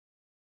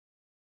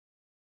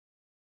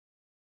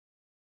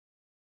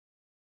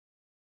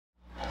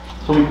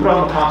So we put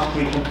on the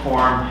consultation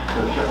form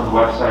on the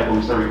website, but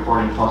we start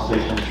recording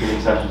consultations,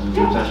 training sessions, and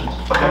Zoom sessions.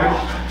 Okay.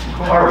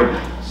 All right.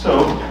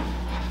 So,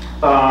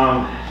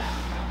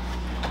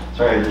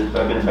 sorry, I've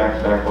been back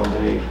to back all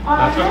day.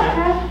 That's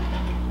okay.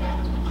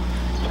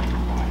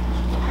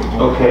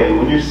 Okay,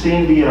 when you're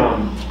seeing the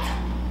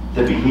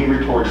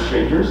behavior towards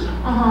strangers,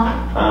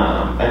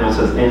 I know it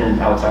says in and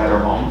outside our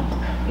home.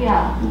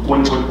 Yeah.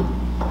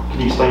 Can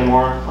you explain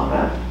more on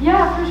that?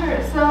 Yeah, for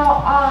sure. So,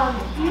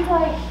 he's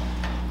like,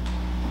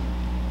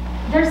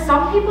 there's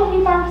some people he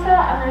barks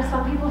at, and there's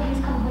some people he's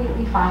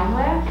completely fine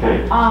with.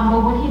 Okay.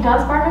 But when he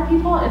does bark at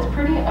people, it's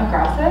pretty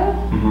aggressive,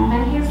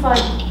 and he's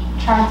like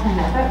tried to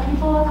nip at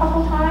people a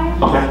couple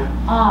times. Okay.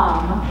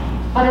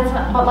 But it's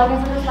not, but like I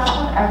said, it's not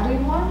with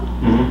everyone.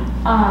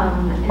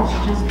 It's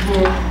just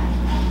with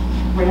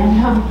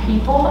random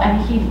people, and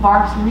he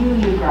barks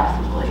really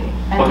aggressively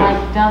and like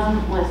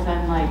doesn't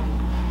listen, like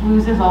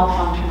loses all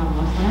function of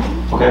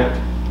listening. Okay.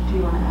 Do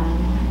you want to add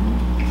anything?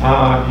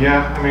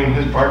 Yeah, I mean,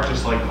 his bark,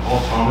 just like the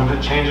whole tone of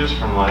it changes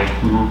from like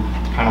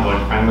kind of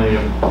like friendly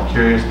and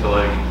curious to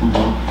like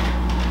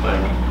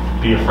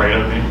be afraid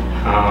of me.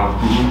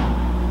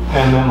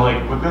 And then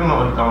like within the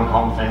like going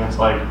home thing, it's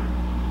like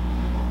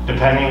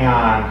depending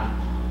on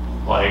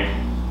like,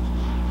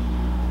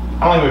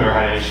 I don't think we've ever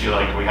had an issue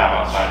like we have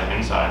outside and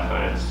inside,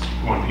 but it's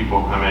when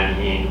people come in,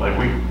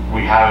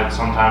 we have it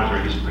sometimes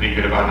where he's pretty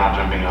good about not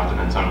jumping up, and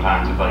then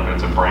sometimes if like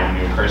it's a brand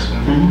new person,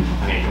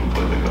 and he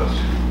completely goes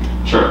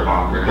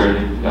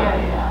bonkers.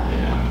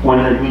 Yeah. When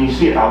you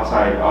see it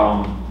outside,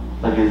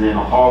 like is it in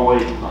a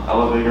hallway, an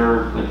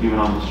elevator, like even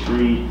on the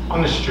street?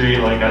 On the street,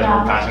 like as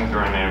we're passing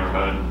through our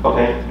neighborhood.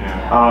 Okay.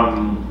 Yeah.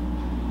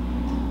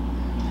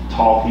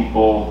 Tall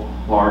people,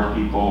 large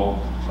people,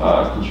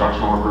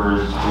 construction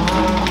workers.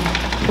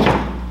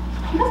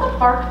 He doesn't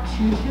bark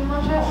too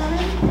much at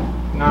women.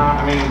 No,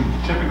 I mean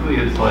typically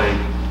it's like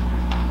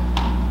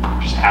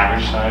just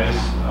average size.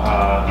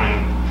 I mean,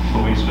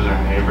 Luis was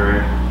our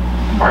neighbor.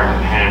 He barked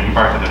at him. He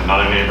barked at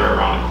another neighbor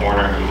around the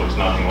corner who looks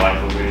nothing like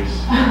Luis.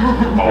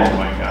 Bald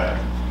white guy.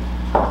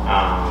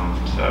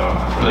 So I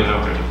don't really know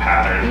if there's a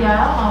pattern. Yeah,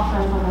 I don't know if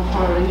there's like a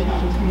correlation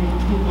between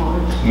people.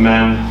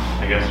 Men,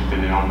 I guess, would be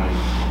the only.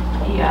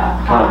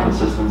 Yeah. Kind of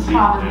consistency.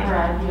 Common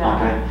thread. Yeah.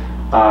 Okay.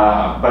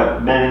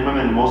 But men and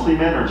women, mostly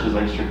men, or just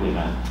like strictly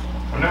men?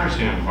 I've never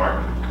seen him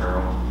bark with a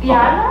girl.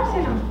 Yeah, I've never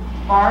seen him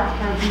bark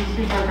or be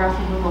super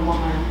aggressive with a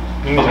woman.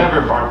 He's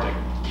never barked at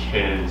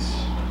kids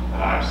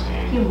that I've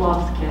seen. He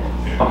loves kids.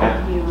 Yeah. Okay.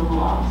 He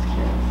loves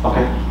kids.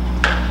 Okay.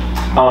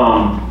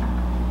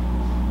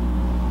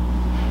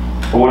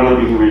 What other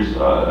behaviors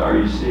are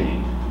you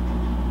seeing?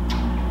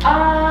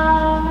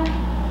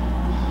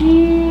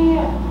 He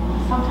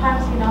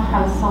sometimes,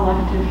 has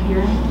selective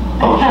hearing.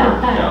 Oh, sure.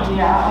 Yeah.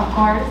 Yeah, of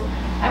course.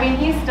 I mean,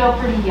 he's still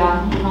pretty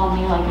young. He's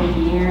only like a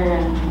year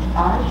and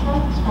 5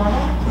 months, 4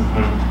 months.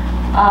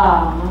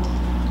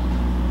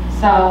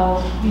 So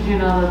we do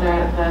know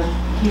that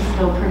he's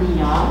still pretty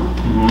young.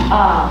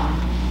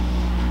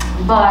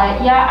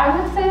 But yeah, I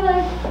would say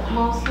like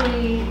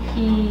mostly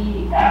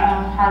he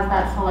has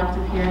that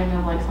selective hearing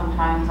of like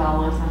sometimes I'll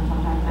listen,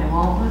 sometimes I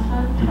won't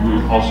listen.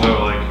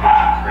 Also like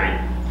his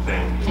crate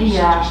thing. He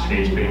just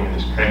hates being in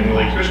his crate.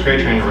 Like he was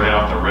crate trained right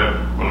off the rip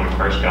when we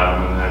first got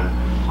him, and then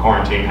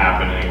quarantine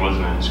happened and he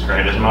wasn't in his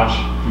crate as much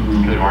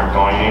because we weren't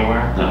going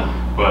anywhere.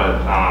 But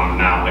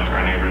now like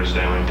our neighbors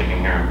saying like they can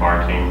hear him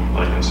barking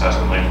like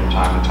incessantly from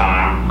time to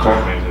time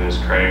when he's in his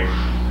crate.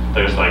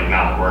 There's like,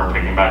 now that we're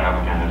picking back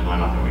up again, there's really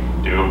nothing we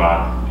can do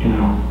about it,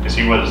 because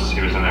he was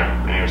in there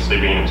and he was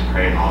sleeping in his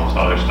crate and all this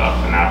other stuff,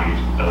 and now he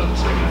doesn't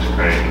sleep in his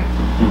crate and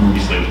he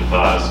sleeps with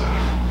us, and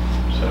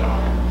so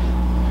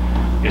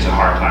he has a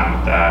hard time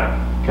with that.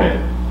 Okay.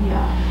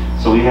 Yeah.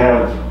 So we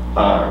have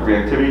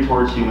reactivity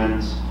towards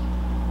humans,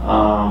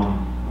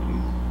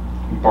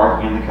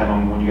 barking in the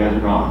kennel when you guys are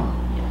gone,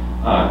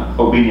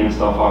 obedient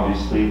stuff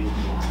obviously.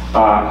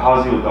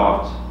 How's he with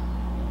dogs?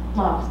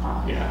 Loves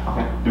dogs. Yeah.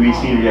 Okay. Do we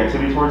see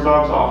reactivity towards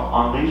dogs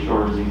on leash,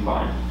 or is he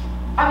fine?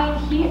 I mean,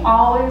 he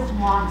always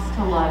wants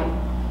to like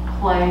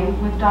play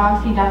with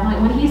dogs. He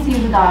definitely, when he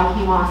sees a dog,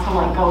 he wants to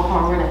like go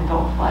forward and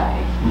go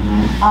play.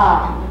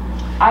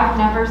 I've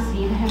never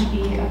seen him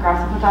be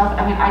aggressive with dogs.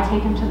 I mean, I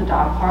take him to the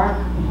dog park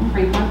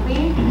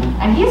frequently,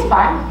 and he's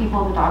fine with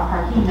people at the dog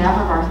park. He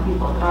never barks at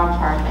people at the dog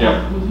park.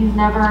 He's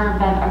never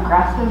been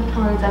aggressive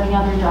towards any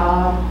other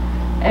dog.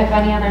 If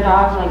any other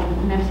dog like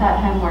nips at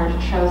him or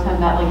shows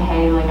him that like,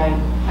 hey, like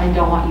I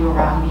don't want you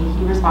around me,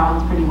 he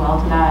responds pretty well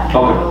to that and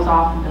goes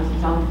off and does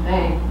his own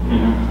thing.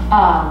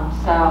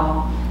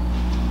 So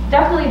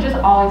definitely just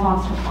always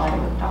wants to play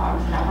with dogs,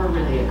 never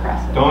really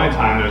aggressive. The only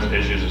time there's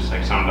issues is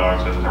like some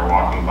dogs as they're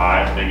walking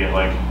by, if they get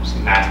like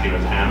nasty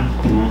with him,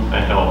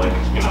 then he'll like,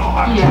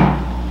 obviously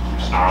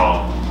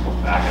snarl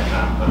back at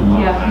them.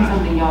 But yeah, he's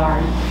in the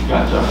yard.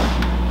 Gotcha.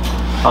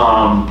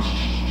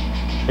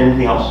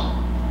 Anything else?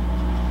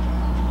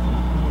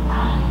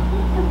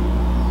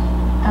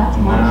 That's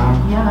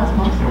most, that's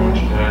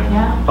mostly it.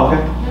 Yeah.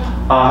 Okay.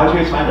 How did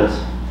you guys find us?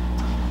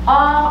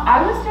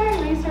 I was doing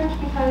research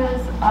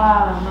because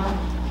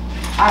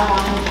I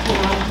wanted to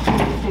see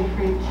Siegfried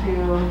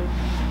to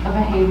a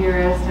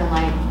behaviorist and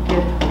like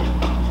get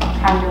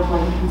kind of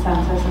like a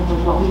consensus of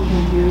like, what we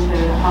can do to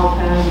help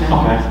him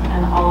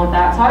and all of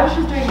that. So I was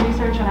just doing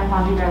research and I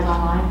found you guys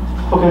online.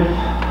 Okay.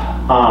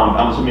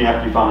 I'm assuming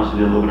after you found us, you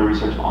did a little bit of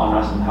research on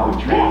us and how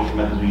we train, the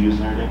methods we use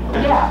and everything.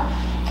 Okay.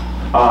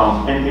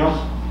 Yeah. Anything else?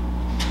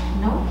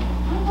 No.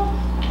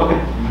 Okay.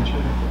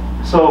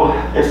 So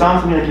it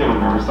sounds to me like you have a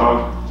nervous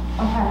dog.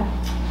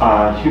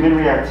 Okay. Human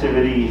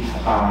reactivity,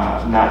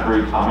 not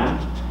very common,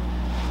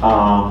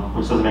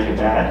 which doesn't make it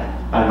bad.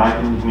 In my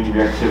opinion, human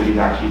reactivity is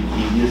actually the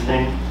easiest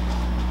thing.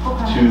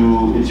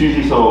 Okay. It's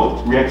usually,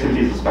 so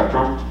reactivity is a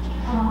spectrum.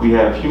 We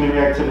have human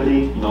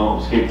reactivity, you know,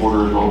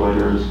 skateboarders,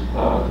 rollerbladers,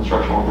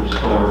 construction workers,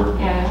 whatever.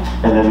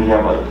 Yeah. And then we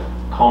have like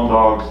calm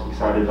dogs,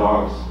 excited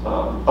dogs,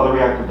 other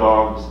reactive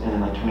dogs, and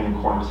then like turning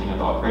a corner seeing a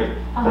dog, right?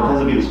 That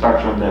tends to be the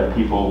spectrum that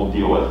people will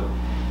deal with.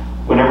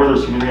 Whenever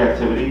there's human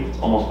reactivity, it's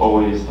almost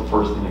always the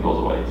first thing that goes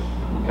away.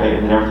 Okay,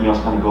 and then everything else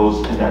kind of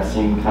goes in that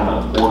same kind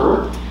of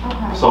order.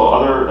 Okay. So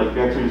other like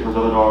reactivities towards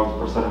other dogs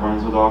or set of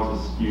runnings with dogs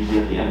is usually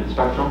at the end of the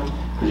spectrum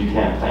because you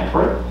can't plan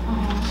for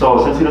it.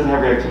 So since he doesn't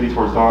have reactivity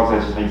towards dogs,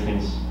 that just makes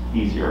things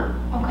easier.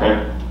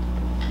 Okay.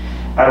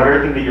 Out of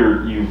everything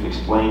that you've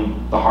explained,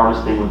 the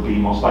hardest thing would be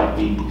most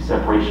likely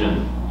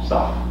separation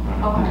stuff.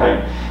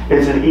 Okay.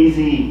 There's an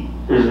easy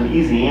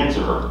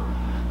answer.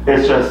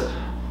 It's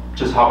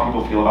just how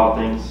people feel about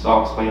things. So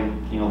I'll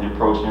explain, you know, the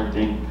approach and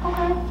everything.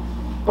 Okay.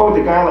 But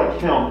with a guy like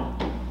him,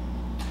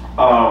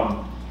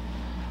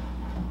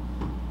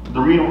 the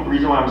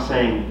reason why I'm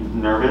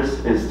saying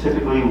nervous is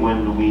typically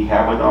when we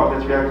have a dog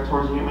that's reactive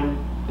towards a human,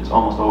 it's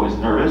almost always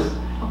nervous.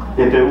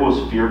 Okay. If it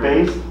was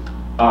fear-based,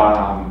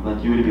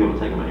 like you wouldn't be able to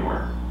take him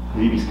anywhere.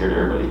 He'd be scared of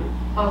everybody.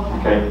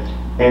 Okay.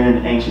 And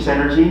an anxious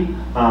energy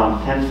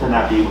tends to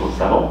not be able to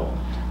settle.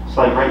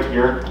 So like right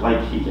here, like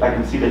I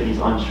can see that he's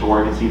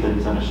unsure. I can see that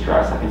he's under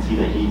stress. I can see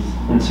that he's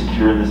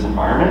insecure in this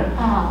environment.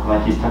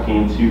 Like he's tucking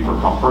into you for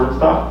comfort and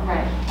stuff.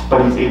 Right.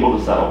 But he's able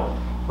to settle,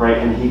 right?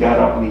 And he got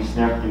up and he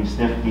sniffed me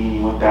and he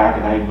went back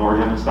and I ignored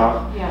him and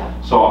stuff.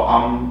 Yeah. So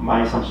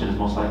my assumption is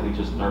most likely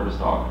just nervous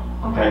dog.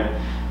 Okay.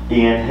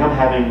 And him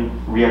having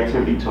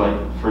reactivity to,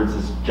 like, for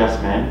instance,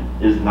 just men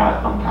is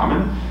not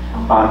uncommon.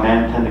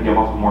 Men tend to give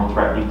off a more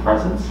threatening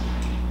presence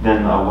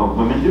than what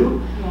women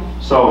do. Yeah.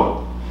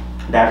 So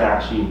that's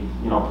actually,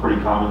 you know, pretty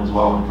common as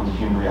well when it comes to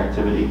human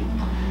reactivity.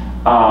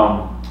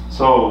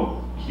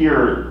 So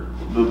here,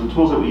 the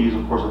tools that we use,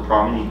 of course, are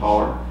prong and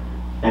e-collar.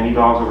 Any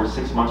dogs over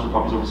 6 months or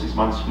puppies over 6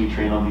 months, we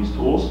train on these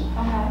tools.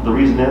 Okay. The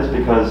reason is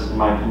because, in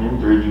my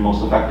opinion, they're the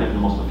most effective, the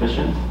most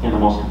efficient, and the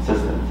most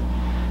consistent.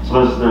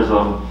 So there's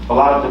a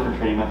lot of different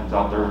training methods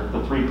out there.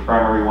 The three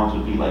primary ones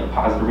would be like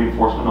positive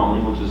reinforcement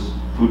only, which is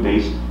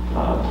food-based,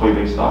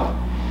 toy-based stuff.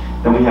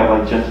 Then we have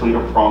like gentle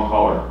leader, prong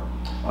collar.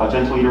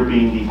 Gentle leader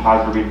being the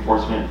positive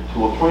reinforcement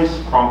tool of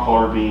choice, prong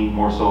collar being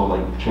more so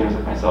like trainers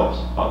like myself,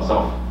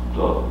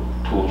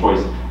 tool of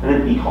choice, and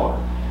then e-collar.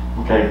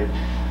 Okay.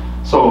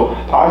 So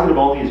positive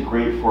only is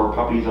great for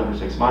puppies under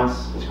 6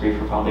 months. It's great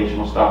for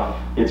foundational stuff.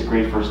 It's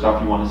great for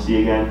stuff you want to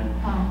see again.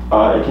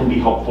 It can be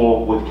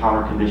helpful with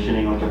counter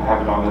conditioning. Like if I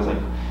have a dog that's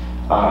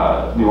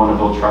like, we want to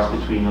build trust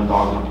between a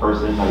dog and a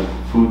person. Like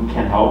food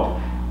can help,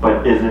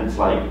 but isn't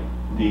like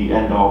the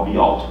end all be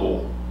all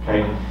tool.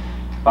 Okay.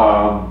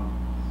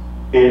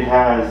 It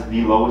has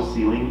the lowest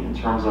ceiling in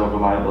terms of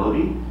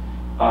reliability.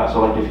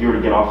 So like if you were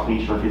to get off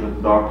leash or if he's at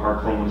the dog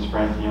park playing with his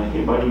friends and you're like,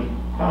 hey buddy,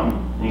 come.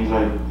 And he's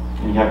like,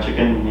 and you have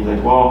chicken, and he's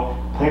like, well,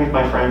 playing with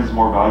my friends is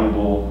more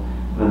valuable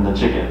than the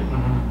chicken,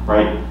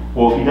 right?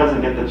 Well, if he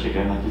doesn't get the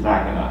chicken, like he's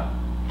not gonna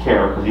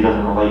care because he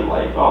doesn't relate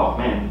like, oh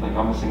man, like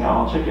I'm missing out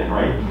on chicken,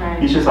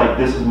 right? He's just like,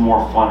 this is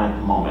more fun at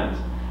the moment.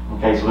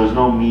 Okay, so there's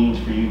no means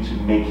for you to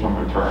make him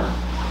return.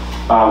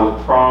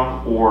 With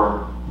prong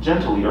or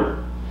gentle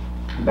leader,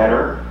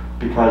 better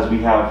because we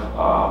have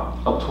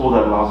a tool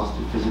that allows us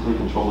to physically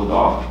control the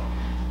dog.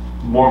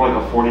 More of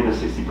like a 40 to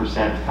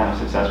 60% kind of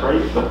success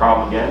rate. The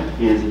problem again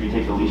is if you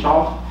take the leash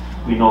off,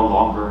 we no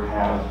longer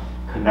have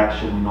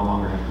connection, we no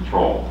longer have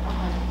control.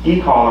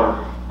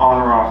 E-collar,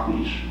 on or off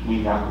leash,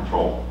 we have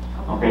control.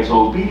 Okay,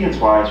 so obedience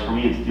wise, for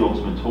me it's the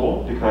ultimate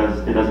tool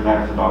because it doesn't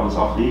matter if the dog is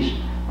off leash,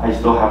 I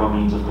still have a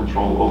means of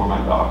control over my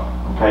dog.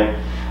 Okay.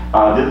 The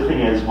other thing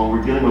is when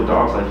we're dealing with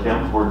dogs like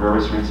him who are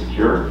nervous or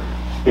insecure,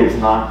 it's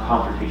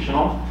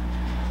non-confrontational.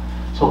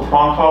 So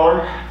prong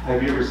collar,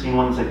 have you ever seen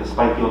one that's like a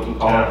spiky looking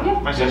collar? Yeah,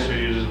 my sister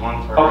uses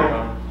one for her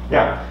dog.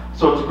 Yeah,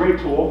 so it's a great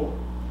tool,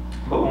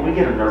 but when we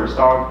get a nervous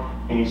dog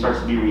and he starts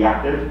to be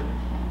reactive,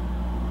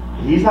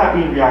 he's not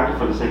being reactive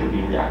for the sake of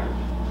being reactive.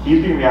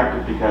 He's being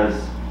reactive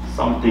because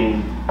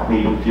something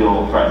made him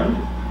feel threatened,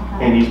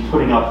 and he's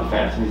putting up the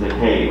fence and he's like,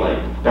 hey,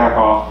 like back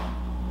off,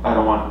 I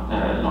don't want,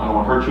 I don't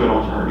want to hurt you, I don't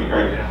want you to hurt me,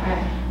 right?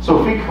 Yeah. So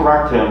if we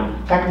correct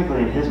him,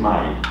 technically in his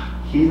mind,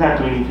 he's not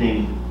doing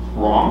anything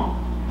wrong,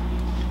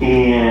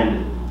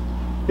 and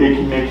it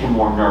can make him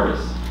more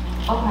nervous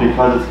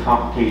because it's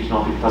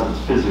confrontational, because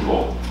it's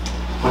physical.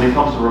 When it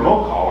comes to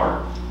remote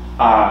collar,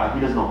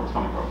 he doesn't know where it's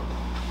coming from.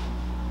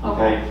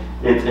 Okay,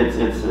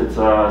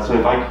 so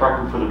if I correct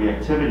him for the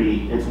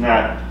reactivity, it's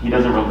not, he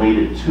doesn't relate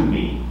it to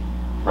me.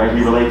 right?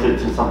 He relates it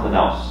to something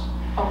else.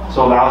 Okay.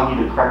 So it allows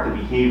me to correct the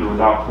behavior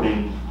without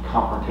putting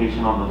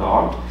confrontation on the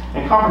dog.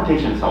 And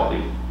confrontation is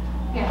healthy,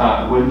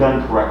 when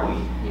done correctly.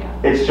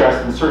 Yeah. It's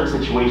just in certain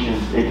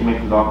situations, it can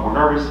make the dog more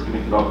nervous, it can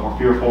make the dog more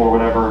fearful or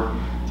whatever.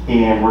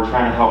 And we're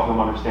trying to help him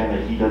understand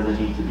that he doesn't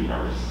need to be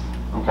nervous,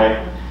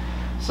 okay?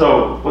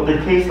 So with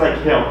a case like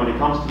him, when it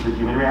comes to the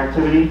human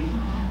reactivity,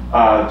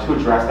 to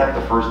address that,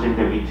 the first thing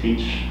that we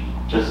teach,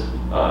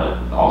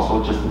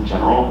 also just in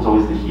general, is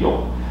always the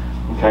heel.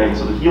 Okay,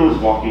 so the heel is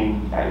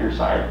walking at your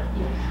side.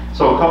 Yes.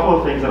 So a couple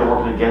of things that are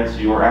working against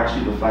you are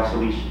actually the flex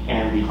leash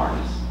and the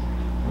harness.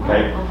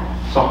 Okay,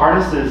 so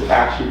harnesses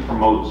actually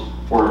promote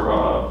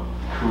or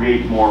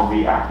create more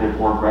reactive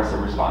or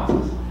aggressive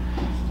responses.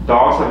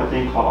 Dogs have a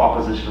thing called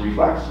opposition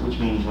reflex, which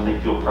means when they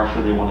feel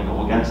pressure, they want to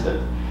go against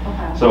it.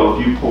 Okay. So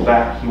if you pull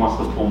back, he wants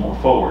to pull more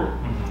forward.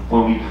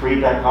 When we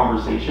create that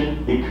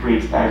conversation, it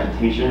creates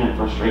agitation and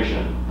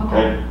frustration,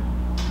 okay?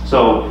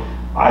 So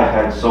I've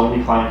had so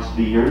many clients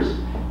through the years,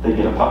 they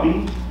get a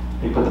puppy,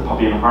 they put the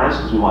puppy in a harness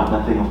because we want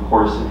nothing, of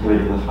course,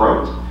 inhibiting the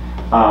throat.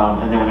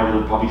 And then whenever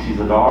the puppy sees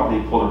the dog,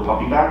 they pull their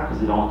puppy back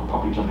because they don't want the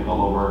puppy jumping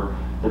all over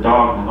the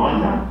dog and annoying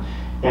them.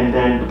 And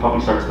then the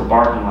puppy starts to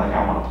bark and like,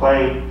 I want to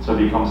play. So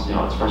it becomes,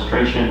 it's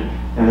frustration.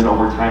 And then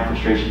over time,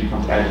 frustration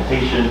becomes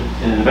agitation.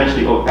 And then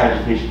eventually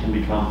agitation can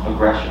become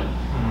aggression.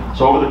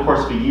 So over the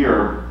course of a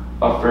year,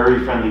 a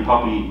very friendly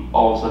puppy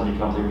all of a sudden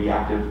becomes a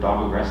reactive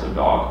dog, aggressive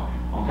dog,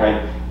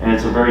 okay? And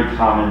it's a very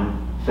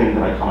common thing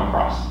that I come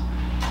across.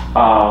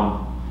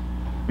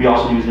 We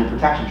also use it in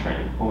protection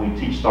training when we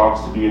teach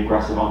dogs to be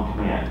aggressive on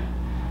command.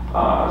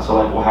 So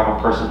like we'll have a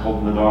person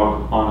holding the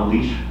dog on a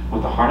leash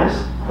with a harness,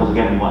 because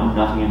again, we want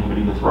nothing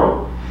inhibiting the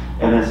throat.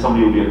 And then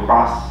somebody will be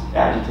across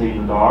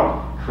agitating the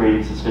dog,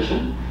 creating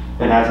suspicion.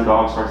 And as the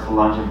dog starts to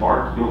lunge and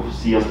bark, you'll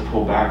see us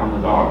pull back on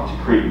the dog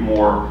to create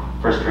more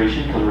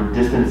frustration because we're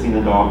distancing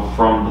the dog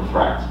from the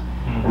threat.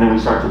 And then we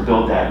start to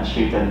build that and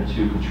shape that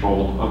into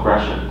controlled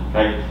aggression,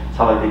 okay? It's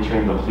how like they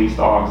train the police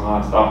dogs and all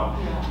that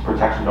stuff,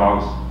 protection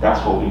dogs,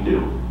 that's what we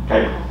do,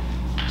 okay?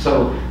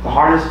 So the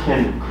harness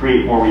can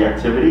create more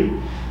reactivity.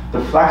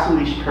 The flex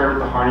leash paired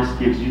with the harness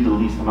gives you the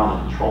least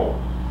amount of control,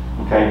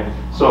 okay?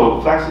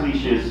 So flex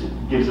leash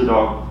gives the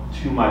dog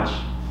too much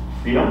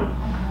freedom,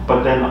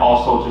 but then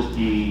also just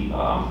the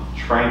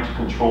trying to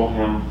control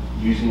him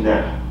using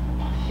that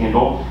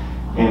handle,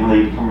 and when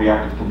they become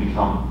reactive can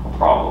become a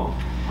problem.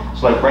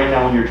 So like right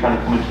now when you're trying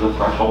to come into the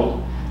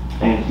threshold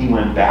and he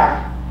went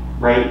back,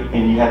 right,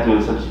 and you had to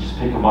essentially just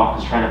pick him up,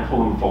 because trying to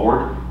pull him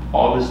forward,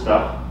 all this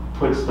stuff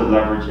puts the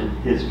leverage in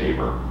his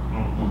favor,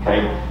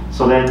 okay?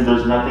 So then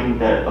there's nothing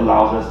that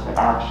allows us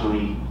to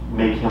actually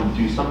make him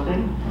do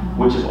something,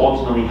 which is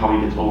ultimately how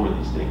he gets over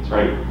these things,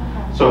 right?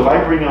 So if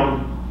I bring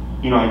him,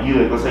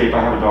 ideally, let's say if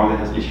I have a dog that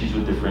has issues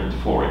with different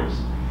floorings,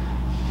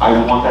 I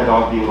would want that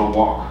dog to be able to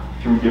walk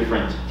through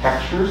different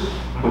textures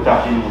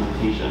without any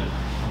hesitation.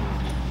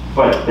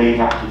 But they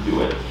have to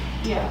do it.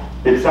 Yeah.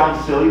 It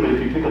sounds silly, but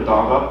if you pick a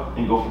dog up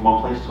and go from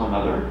one place to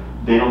another,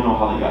 they don't know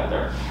how they got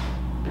there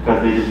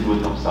because they didn't do it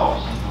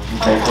themselves.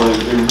 Okay, so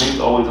it remains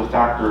always a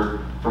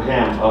factor for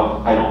him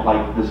of, I don't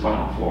like this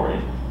vinyl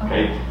flooring.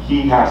 Okay,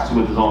 he has to,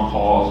 with his own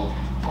paws,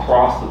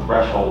 cross the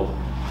threshold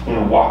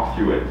and walk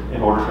through it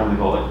in order for him to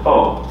go like,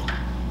 oh,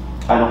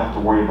 I don't have to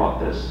worry about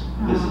this.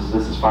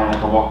 This is fine. I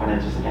can walk on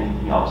it just like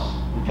anything else.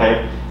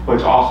 Okay,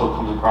 which also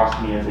comes across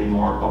to me as a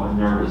more of a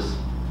nervous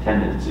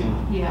tendency.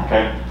 Yeah.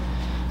 Okay,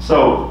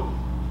 so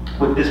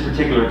with this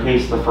particular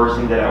case, the first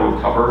thing that I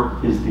would cover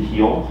is the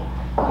heel,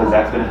 because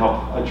that's going to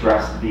help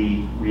address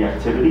the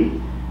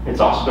reactivity. It's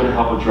also going to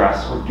help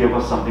address or give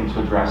us something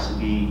to address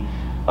the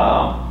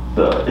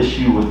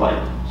issue with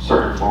like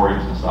certain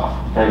floorings and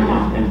stuff, okay,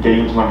 and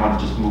getting to learn how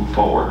to just move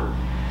forward.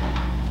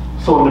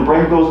 So when the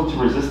brain goes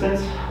into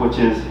resistance, which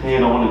is, hey, I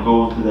don't want to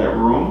go into that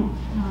room,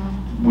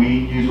 we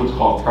use what's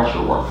called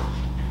pressure work.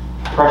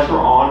 Pressure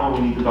on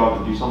when we need the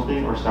dog to do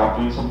something or stop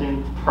doing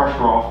something,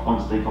 pressure off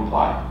once they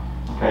comply,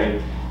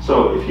 okay?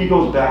 So if he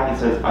goes back and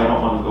says, I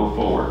don't want to go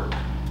forward,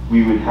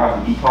 we would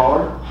have the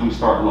e-collar, we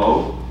start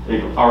low.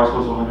 Ours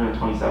goes to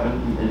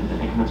 127 in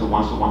increments of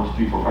 1, so 1, 2,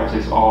 3, 4, 5,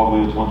 6, all the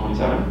way to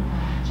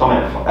 127. So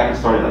I can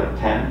start at like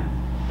 10,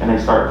 and I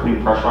start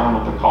putting pressure on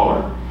him with the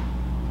collar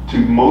to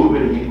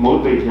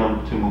motivate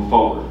him to move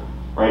forward,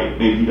 right?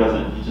 Maybe he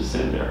doesn't, he's just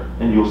sitting there,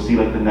 and you'll see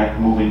like the neck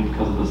moving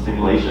because of the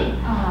stimulation.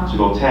 So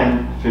go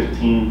 10,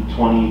 15,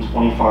 20,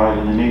 25,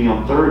 and then maybe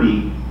on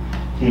 30,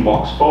 he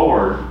walks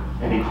forward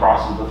and he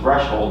crosses the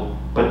threshold,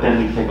 but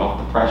then we take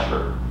off the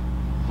pressure.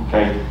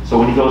 Okay, so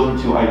when he goes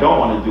into I don't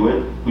want to do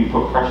it, we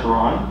put pressure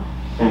on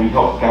and we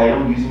help guide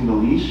him using the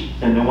leash,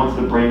 and then once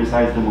the brain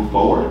decides to move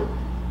forward,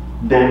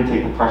 then we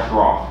take the pressure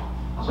off.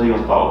 So he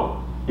goes,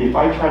 oh, if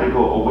I try to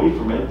go away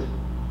from it,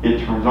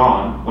 it turns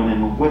on. When I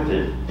move with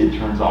it, it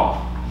turns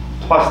off.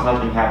 Plus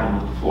nothing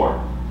happened with the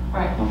floor.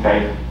 Right.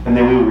 Okay, and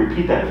then we would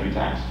repeat that a few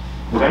times.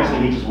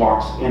 Eventually he just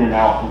walks in and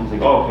out and he's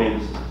like, oh, okay,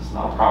 this is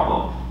not a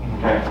problem.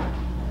 Okay.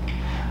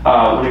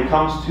 When it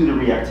comes to the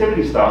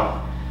reactivity stuff,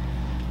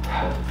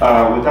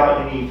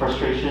 without any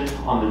frustration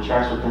on the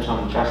chest or tension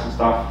on the chest and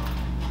stuff,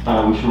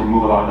 we should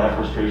remove a lot of that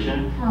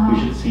frustration. We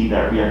should see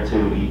that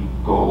reactivity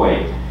go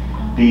away.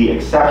 The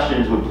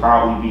exceptions would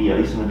probably be, at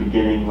least in the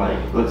beginning,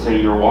 like let's say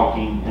you're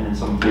walking and then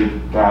some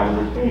big guy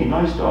was like, hey,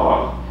 nice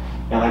dog,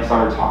 and like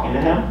started talking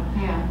to him.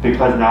 Yeah.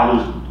 Because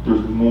now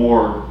there's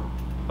more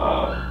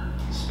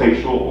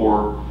spatial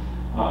or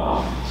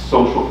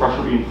social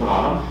pressure being put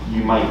on them,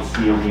 you might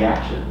see a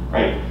reaction,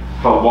 right?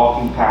 But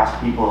walking past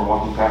people or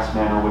walking past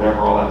men or whatever,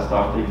 all that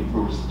stuff that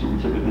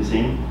we're typically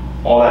seeing,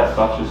 all that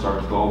stuff should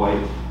start to go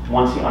away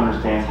once he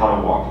understands how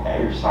to walk at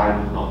your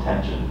side with no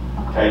tension,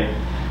 okay?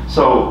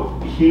 So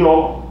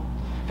heel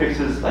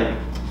fixes like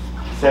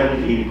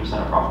 70 to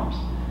 80% of problems.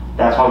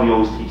 That's why we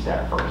always teach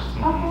that first.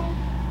 Okay.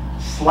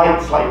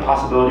 Slight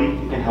possibility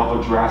it can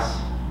help address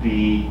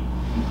the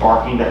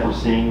barking that we're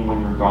seeing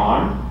when you're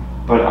gone,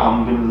 but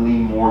I'm going to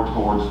lean more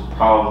towards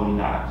probably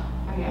not.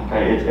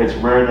 Okay, it's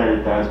rare that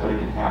it does, but it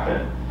can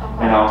happen,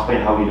 and I'll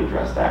explain how we'd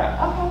address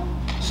that.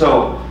 Okay.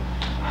 So,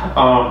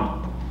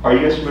 are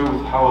you guys familiar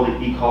with how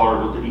the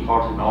e-collar, what the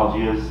e-collar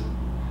technology is?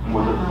 No?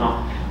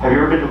 Have you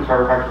ever been to a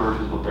chiropractor or a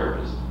physical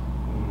therapist?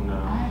 No.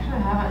 I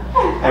actually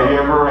haven't. Have you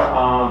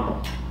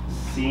ever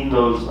seen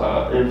those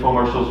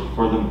infomercials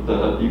for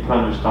the you put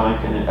on your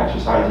stomach and it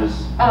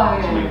exercises? Oh,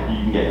 so you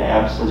can get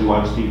abs as you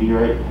watch TV,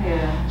 right?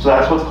 Yeah. So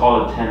that's what's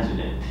called a TENS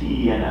unit,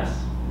 TENS.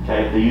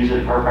 Okay, they use it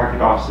at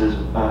chiropractic offices,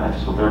 and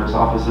physical therapist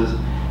offices.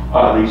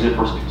 They use it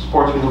for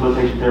sports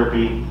rehabilitation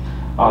therapy.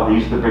 They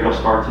use it to break up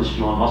scar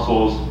tissue on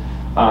muscles.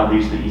 They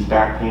use it to ease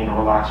back pain or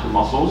relax your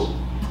muscles.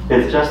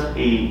 It's just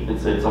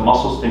it's a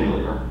muscle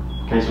stimulator.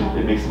 Okay, so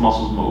it makes the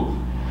muscles move.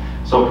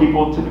 So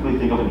people typically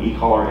think of an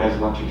e-collar as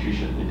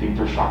electrocution. They think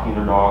they're shocking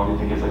their dog. They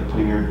think it's like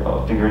putting your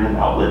finger in an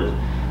outlet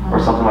or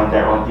something like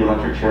that, or like the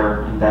electric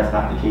chair, and that's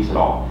not the case at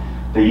all.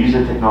 They use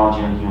the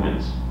technology on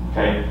humans.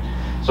 Okay.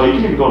 So you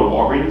can even go to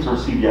Walgreens or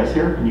CVS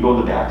here, and you go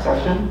to the back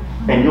section,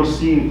 and you'll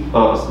see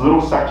a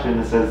little section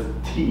that says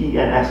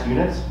TENS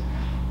units,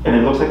 and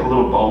it looks like a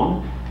little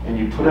bone, and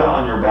you put it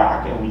on your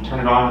back, and when you turn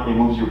it on, it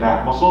moves your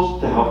back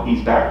muscles to help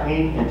ease back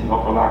pain and to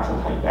help relax a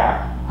tight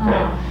back.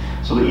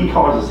 Okay. So the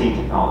e-collar is the same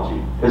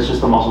technology. It's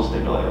just a muscle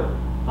stimulator.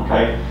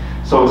 Okay.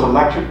 So it's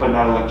electric, but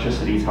not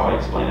electricity is how I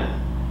explain it.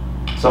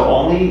 So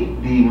only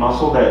the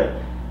muscle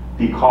that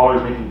the collar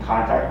is making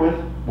contact with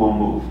will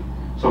move.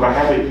 So if I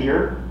have it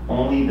here,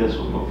 only this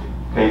would move.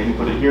 Okay, if you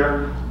put it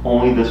here,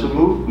 only this would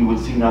move. We would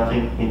see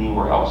nothing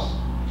anywhere else.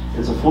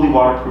 It's a fully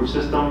waterproof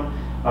system.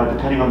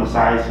 Depending on the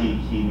size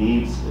he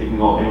needs, it can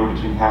go anywhere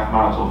between half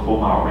mile to a full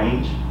mile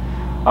range.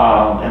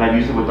 And I've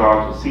used it with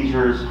dogs with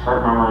seizures,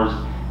 heart murmurs,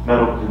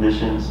 medical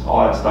conditions,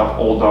 all that stuff,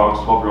 old dogs,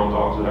 12-year-old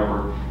dogs,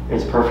 whatever.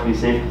 It's perfectly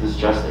safe because it's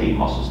just a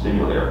muscle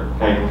stimulator.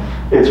 Okay,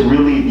 it's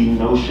really the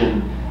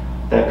notion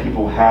that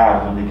people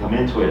have when they come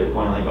into it,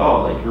 going like,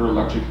 oh, like you're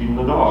electrocuting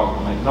the dog.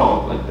 I'm like,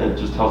 no, like that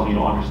just tells me you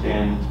don't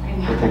understand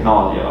the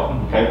technology at all.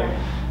 Okay,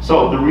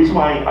 so the reason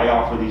why I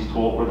offer this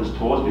tool is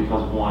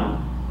because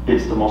one,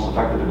 it's the most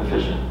effective and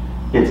efficient.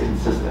 It's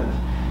consistent.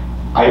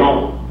 I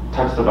don't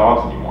touch the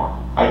dogs anymore.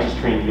 I just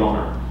train the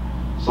owner.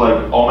 So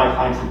like all my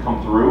clients that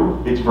come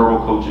through, it's verbal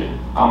coaching.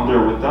 I'm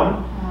there with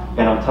them,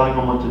 and I'm telling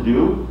them what to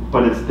do,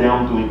 but it's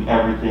them doing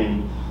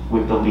everything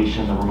with the leash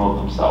and the remote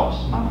themselves.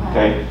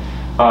 Okay.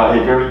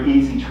 It very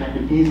easily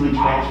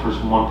transfers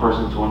from one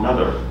person to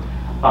another.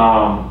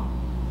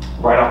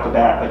 Right off the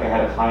bat, like I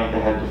had a client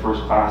that had the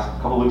first class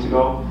a couple weeks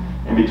ago,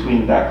 and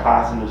between that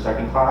class and their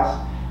second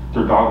class,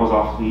 their dog was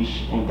off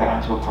leash and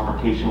got into a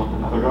confrontation with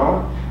another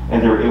dog,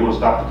 and they were able to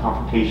stop the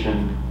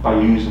confrontation by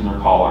using their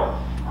collar,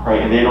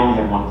 right? And they'd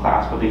only had one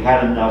class, but they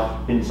had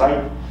enough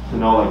insight to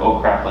know like, oh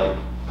crap, like,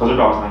 because their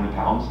dog's 90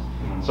 pounds,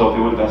 so if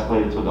it would have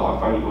escalated to a dog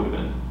fight, it would have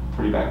been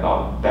pretty bad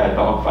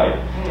dog fight,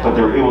 but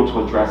they were able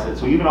to address it.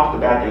 So even off the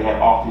bat, they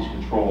had off-leash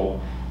control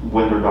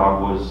when their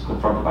dog was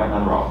confronted by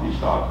another off-leash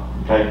dog,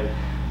 okay?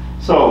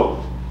 So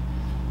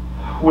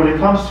when it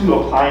comes to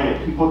applying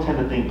it, people tend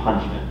to think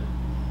punishment.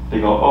 They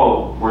go,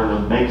 oh, we're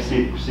going to make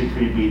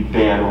Siegfried be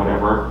bad or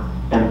whatever,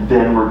 and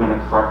then we're going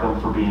to correct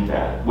them for being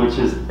bad, which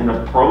is an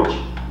approach,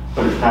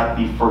 but it's not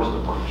the first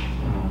approach.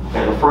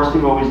 Okay, the first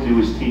thing we always do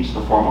is teach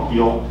the formal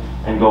heel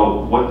and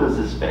go, what does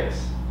this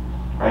fix?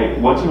 Right?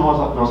 Once he knows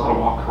how to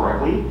walk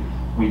correctly,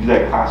 we do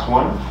that class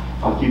 1.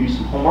 I'll give you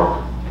some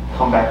homework.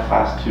 Come back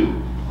class 2.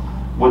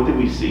 What did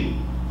we see?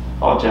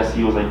 Oh,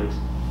 Jesse was like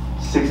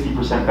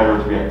 60% better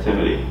with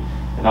reactivity.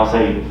 And I'll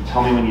say,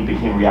 tell me when you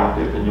became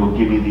reactive, and you'll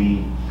give me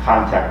the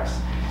context.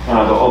 And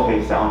I'll go,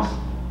 okay, sounds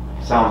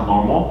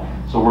normal.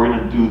 So we're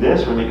going to do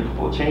this. We're going to make a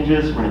couple of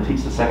changes. We're going to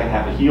teach the second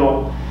half of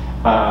heel,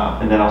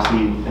 and then I'll see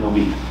you in a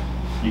week.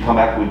 You come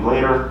back a week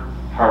later.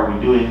 How are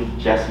we doing?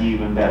 Jesse,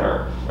 even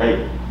better,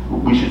 right?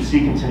 We should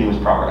see continuous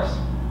progress.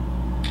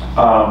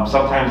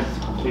 Sometimes it's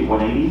a complete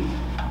 180,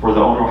 where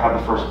the owner will have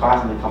the first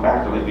class and they come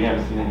back, they're like, we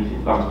haven't seen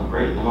anything, that was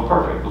great. And I go,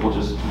 perfect, we'll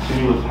just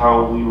continue with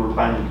how we were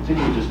planning to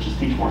continue, just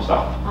teach more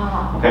stuff,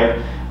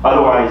 okay?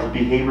 Otherwise,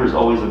 behavior is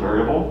always a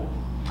variable.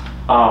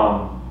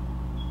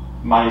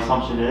 My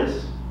assumption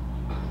is,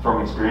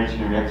 from experience,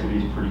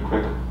 reactivity is pretty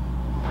quick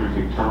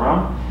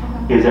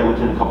turnaround, is that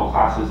within a couple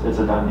classes, it's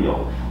a done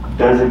deal.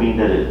 Doesn't mean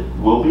that it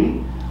will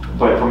be,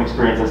 but from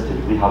experience, that's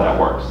typically how that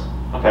works,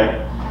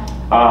 okay?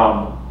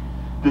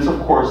 This,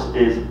 of course,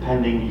 is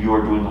pending you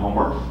are doing the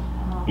homework.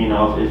 You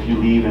know, if you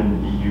leave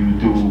and you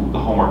do the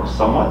homework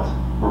somewhat,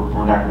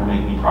 we're not going to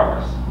make any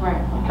progress.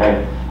 Right.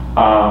 Okay?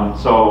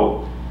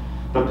 So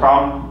the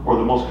problem, or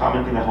the most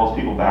common thing that holds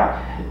people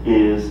back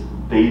is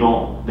they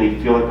feel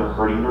like they're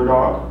hurting their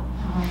dog,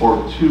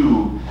 or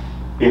two,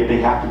 if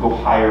they have to go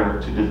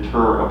higher to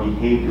deter a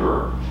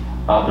behavior,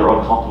 they're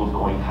uncomfortable with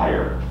going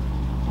higher.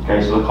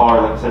 Okay, so the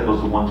collar, like I said, goes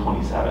to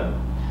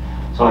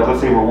 127. So like, let's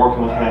say we're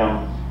working with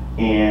him,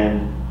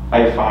 and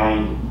I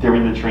find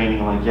during the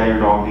training, like, yeah, your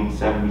dog needs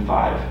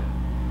 75.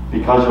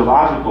 Because you're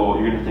logical,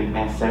 you're gonna think,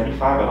 man,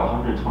 75 at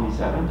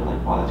 127? They're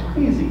like, wow, that's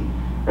crazy,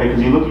 right?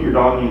 Because you look at your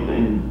dog,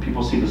 and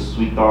people see the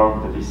sweet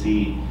dog that they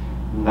see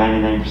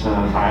 99% of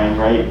the time,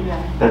 right?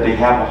 Yeah. That they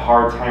have a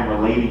hard time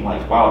relating,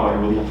 like, wow, do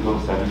I really have to go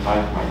to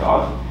 75 for my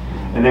dog?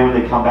 And then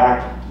when they come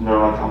back, and they're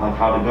like, I'm like,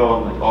 how'd it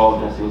go? I'm like, oh,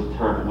 Jesse, it was a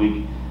terrible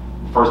week.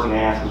 The first thing I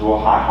ask is, well,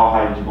 how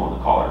high did you go in the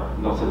collar?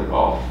 And they'll say, like,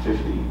 oh,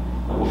 50.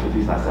 Like, well, 50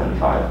 is not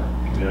 75,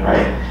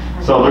 right?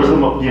 So there's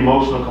the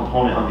emotional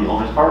component on the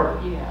owner's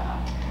part. Yeah.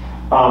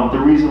 The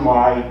reason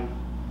why,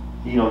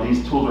 you know,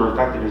 these tools are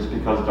effective is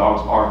because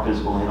dogs are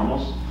physical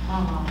animals.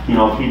 You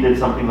know, if he did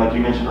something like you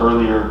mentioned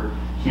earlier,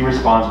 he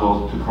responds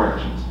well to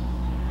corrections,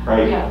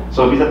 right? Yeah.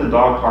 So if he's at the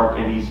dog park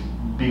and he's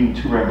being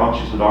too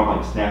rambunctious, the dog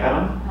might snap at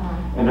him,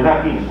 and they're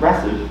not being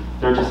aggressive.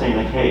 They're just saying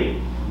like, hey,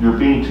 you're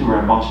being too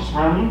rambunctious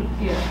around me.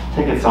 Yeah.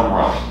 Take it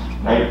somewhere else,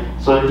 right?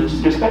 So he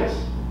just gives space,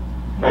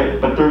 right?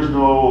 But there's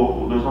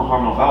no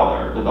harm, no foul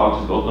there. The dog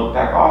just goes, no,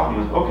 back off,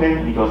 and he goes, okay,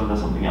 and he goes into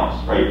something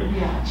else, right?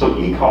 Yeah. So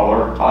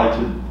e-collar, I like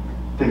to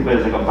think of it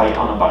as like a bite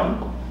on a button.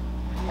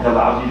 It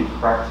allows you to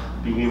correct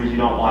behaviors you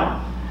don't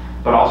want,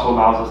 but also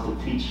allows us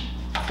to teach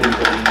things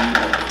that we need,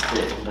 like the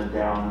sit and the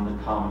down and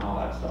the come and all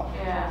that stuff.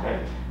 Yeah.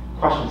 Okay.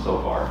 Questions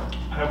so far?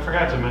 I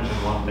forgot to mention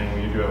one thing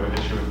we do have an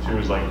issue with too,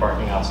 is like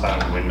barking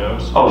outside of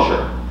windows. Oh,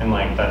 sure. And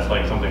like that's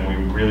like something we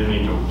really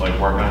need to like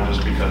work on,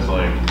 just because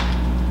like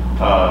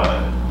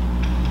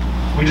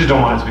we just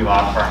don't want it to be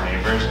loud for our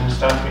neighbors and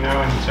stuff, you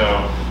know. And so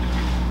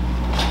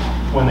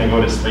when they go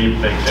to sleep,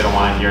 they don't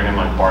want to hear him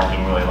like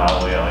barking really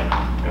loudly at, like,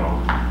 you know,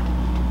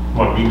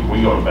 when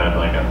we go to bed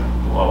like a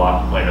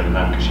lot later than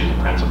them, because she's a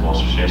principal,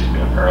 so she has to be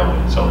up early.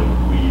 And so like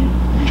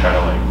we try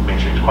to like make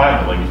sure he's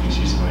quiet, but like if you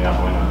see somebody out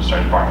the window and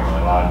starts barking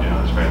really loud, you know,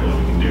 there's very little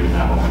we can do in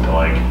that moment to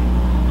like,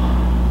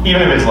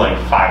 even if it's like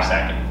 5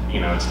 seconds, you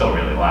know, it's still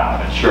really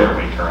loud, and sure,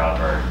 wake her up,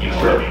 or, you know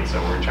what I mean. So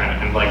we're trying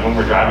to, and like when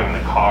we're driving in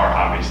the car,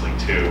 obviously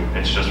too,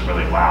 it's just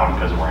really loud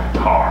because we're in a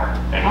car,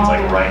 and it's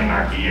like right in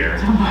our ear.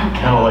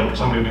 And like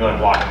somebody will be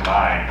like walking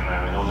by, and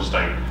then he'll just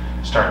like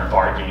start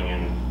barking,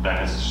 and then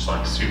it's just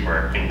like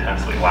super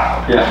intensely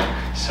loud.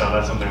 Yeah. So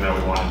that's something that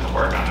we wanted to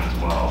work on as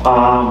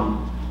well.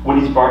 When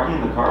he's barking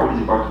in the car, what is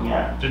he barking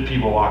at? Just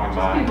people walking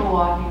by. People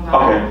walking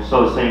by. Okay,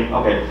 so the same,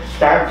 okay.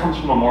 That comes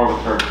from a more of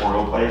a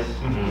territorial place.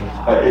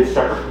 It's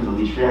separate from the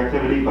leash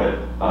reactivity, but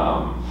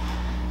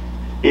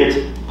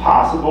it's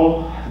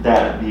possible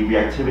that the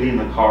reactivity in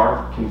the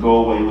car can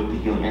go away with the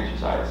healing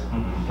exercise,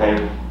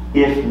 okay?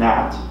 If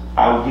not,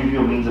 I will give you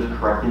a means of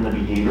correcting the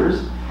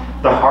behaviors.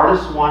 The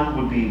hardest one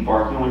would be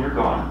barking when you're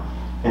gone,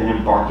 and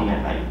then barking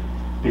at night.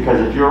 Because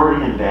if you're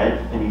already in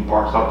bed and he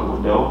barks out the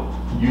window,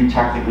 you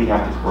technically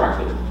have to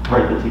correct it,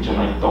 right? To teach him,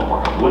 like, don't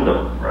bark out the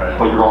window, right?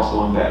 But you're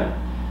also in bed,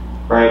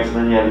 right? So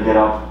then you have to get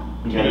up.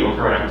 Can you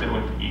correct it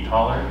with the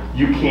e-collar?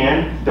 You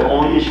can. The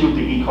only issue with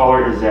the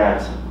e-collar is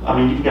that, I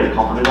mean, you can get a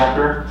comfort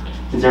adapter.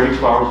 It's every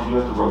 2 hours you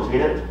have to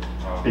rotate it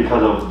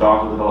because of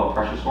dogs will develop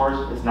pressure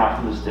sores. It's not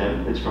from the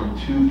stem. It's from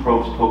 2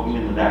 probes poking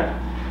in the neck.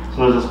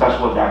 So there's a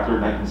special adapter,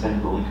 and I can send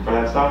you the link for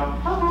that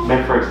stuff.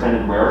 Meant for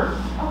extended wear.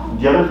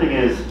 The other thing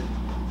is,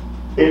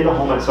 in the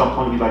home at some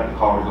point, we'd like the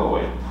collar to go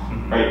away,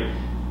 right?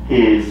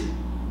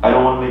 I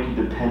don't want to make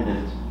you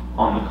dependent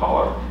on the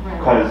collar.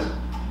 Because,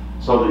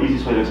 so the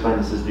easiest way to explain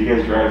this is, do you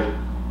guys drive?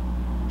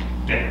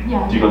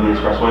 Yeah. Do you go to the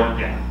expressway?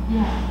 Yeah.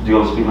 Do you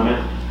go to the speed limit?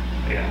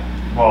 Yeah.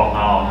 Well,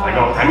 no, I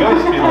go to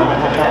the speed limit,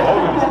 and I go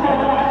over the speed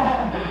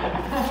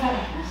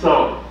limit.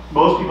 So,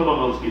 most people don't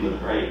go to the speed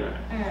limit, right?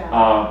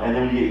 Yeah. And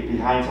then when you get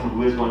behind someone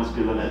who is going to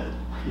speed limit,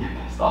 you get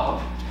pissed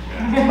off.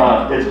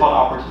 Yeah. It's called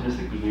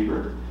opportunistic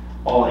behavior.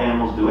 All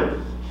animals do it.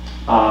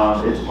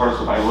 It's a part of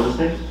survival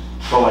instinct.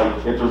 So like,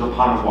 if there's a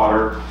pond of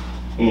water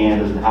and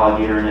there's an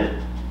alligator in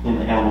it, and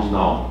the animals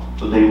know,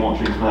 so they won't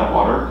drink from that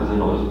water because they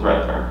know there's a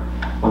threat there.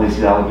 When they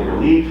see the alligator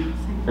leave,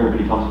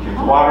 everybody comes and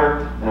drinks the water,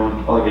 and then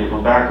when the alligator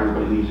comes back,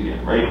 everybody leaves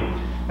again, right?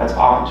 That's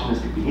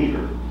opportunistic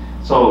behavior.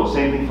 So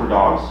same thing for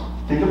dogs.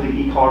 Think of the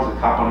e-collar as a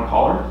cop on a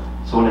collar.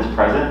 So when it's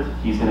present,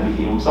 he's going to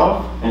behave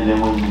himself, and then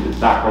when it's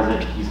not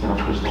present, he's going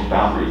to push those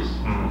boundaries,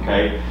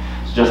 okay?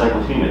 So just like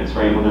with humans,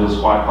 right? When there's a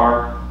squad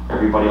car,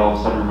 everybody all of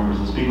a sudden remembers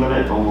the speed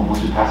limit, but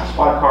once you pass a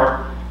squad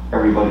car,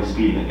 everybody's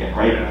speeding again,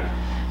 right?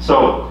 Yeah.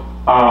 So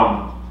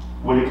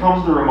when it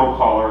comes to the remote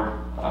collar,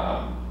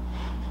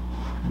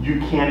 you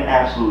can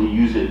absolutely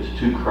use it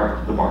to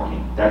correct the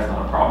barking. That's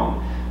not a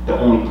problem. The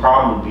only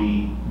problem would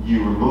be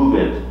you remove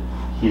it,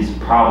 he's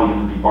probably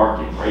going to be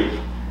barking, right?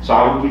 So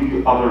I would give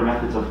you other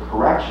methods of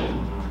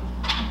correction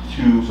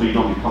so you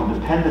don't become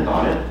dependent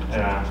on it.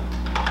 Yeah.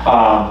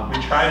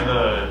 We tried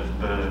the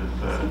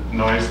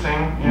noise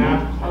thing, you know,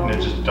 and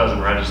it just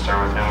doesn't register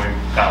with him.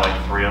 We've got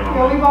like 3 of them.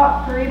 Yeah, we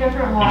bought 3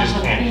 different ones. He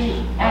just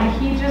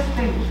can't. He just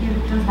thinks he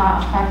does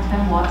not affect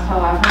him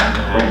whatsoever.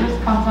 He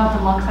just comes up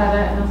and looks at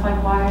it, and it's like,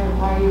 why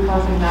are you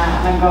buzzing that?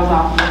 And then goes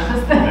off the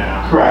system.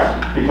 Yeah.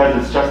 Correct,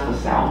 because it's just the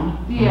sound.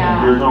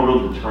 Yeah. There's no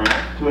real deterrent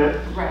to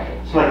it. Right.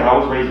 So like I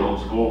was raised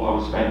old school, I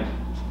was spanked.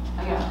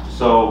 Yeah.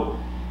 So,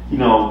 you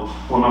know,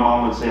 when my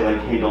mom would say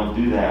like, hey, don't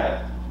do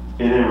that,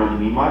 it didn't really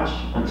mean much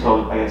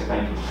until I got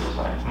spanked for the first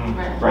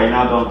time. Right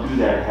now, don't do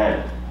that,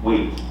 head,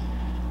 wait.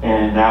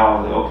 And now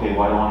I'm like, okay,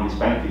 well I don't want to get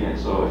spanked again,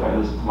 so if I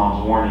listen to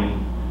mom's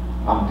warning,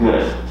 I'm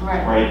good,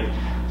 right?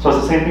 So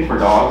it's the same thing for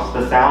dogs.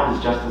 The sound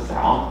is just the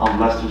sound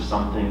unless there's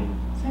something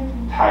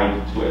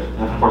tied to it.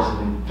 And of course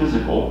something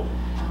physical,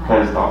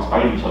 because dogs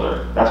bite each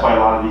other. That's why a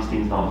lot of these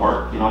things don't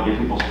work. You know, I get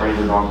people spray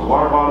their dogs with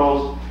water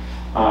bottles,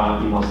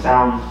 you know,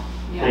 sound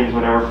things,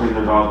 whatever, putting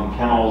their dog in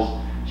kennels,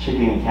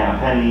 shaking a can of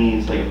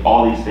pennies, like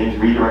all these things,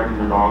 redirecting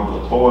their dog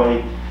with a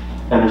toy,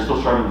 and they're still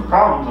struggling with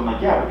problems. I'm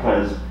like, yeah,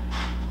 because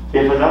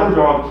if another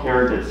dog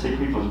cared that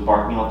Siegfried was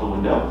barking out the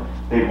window,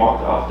 they'd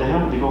walk up to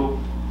him and they go,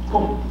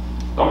 boom,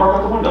 don't bark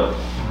out the window,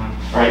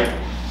 right?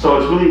 So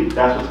it's really,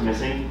 that's what's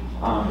missing.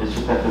 It's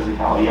just that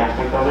physicality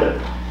aspect of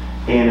it,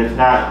 and it's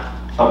not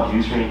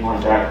abuse or anything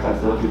like that,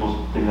 because that's the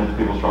other thing that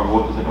people struggle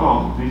with. It's like, oh,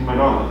 I'm abusing my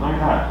dog. I'm like, no, you're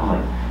not. I'm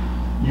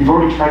like, you've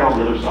already tried all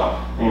the other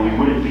stuff, and we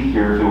wouldn't be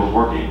here if it was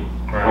working.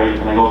 Right?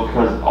 And I go,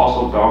 because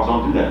also dogs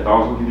don't do that.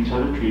 Dogs don't give each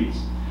other treats.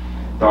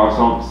 Dogs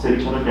don't sit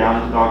each other down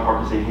at the dog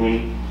park and say,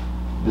 hey,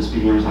 this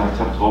behavior is not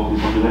acceptable,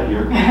 please don't do that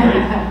here.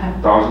 Right?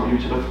 Dogs don't give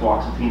each other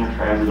fluoxetine or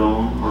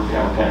trazodone or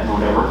gabapentin or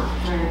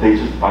whatever. They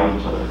just bite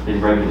each other. They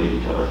regulate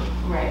each other.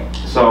 Right.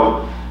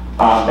 So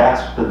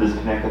that's the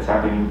disconnect that's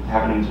happening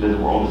in today's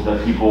world, is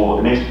that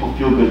it makes people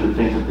feel good to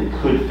think that they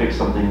could fix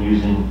something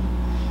using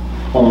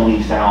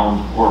only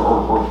sound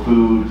or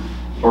food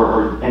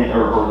or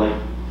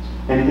like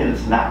anything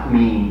that's not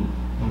mean,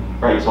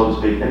 right, so to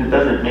speak. And it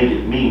doesn't make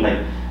it mean. Like,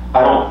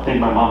 I don't think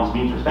my mom's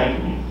mean for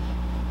spanking me,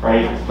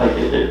 right? Like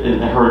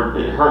it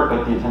hurt,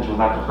 but the intention was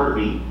not to hurt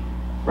me,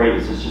 right?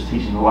 It's just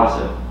teaching the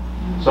lesson.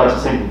 So that's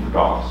the same thing for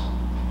dogs.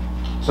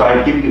 So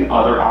I give you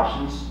other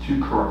options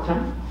to correct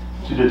him,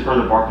 to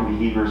deter the barking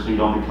behavior, so you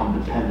don't become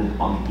dependent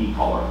on the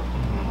e-collar.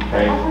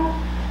 Okay.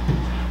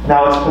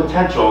 Now it's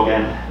potential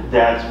again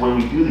that when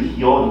we do the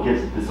heel and he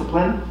gets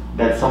disciplined,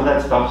 that some of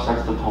that stuff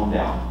starts to tone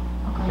down.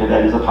 Okay,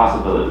 that is a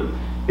possibility.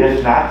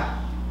 If not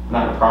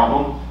a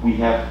problem. We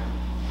have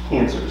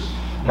answers.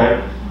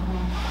 Okay.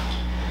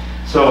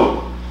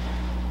 So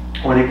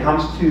when it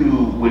comes to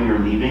when you're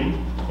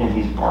leaving and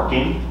he's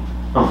barking,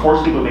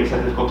 unfortunately, what makes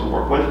that difficult to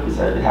work with is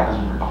that it happens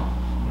when you're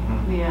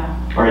gone.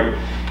 Yeah. All right.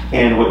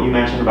 And what you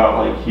mentioned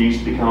about, like, he used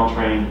to be kennel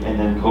trained and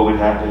then COVID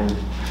happened,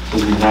 so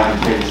he's not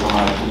in crate so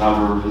much, and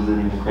now we're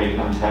visiting the crate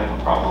and he's having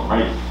a problem,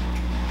 right?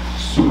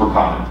 Super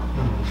common.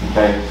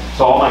 Okay.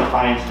 So all my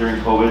clients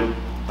during COVID,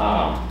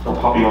 the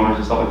puppy owners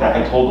and stuff like that,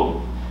 I told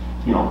them,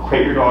 you know,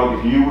 crate your dog.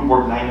 If you would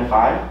work 9 to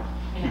 5,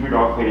 keep your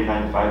dog crated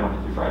 9 to 5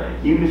 Monday through Friday.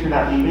 Even if you're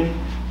not leaving,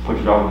 put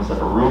your dog in a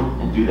separate room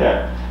and do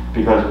that.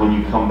 Because when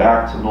you come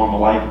back to normal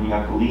life and you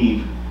have to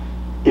leave,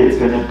 it's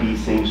going to be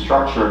same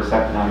structure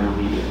except now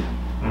you're leaving,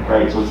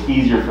 right? So it's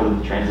easier for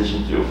them to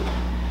transition to.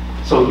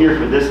 So here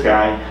for this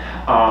guy,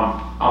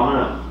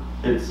 I'm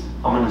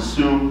gonna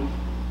assume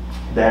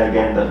that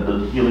again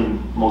the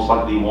healing most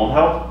likely won't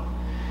help.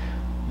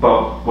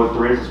 But what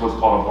there is what's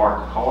called a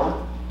bark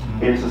collar.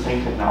 It's the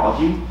same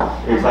technology.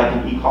 It's like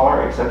an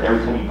e-collar, except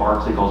every time he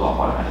barks, it goes off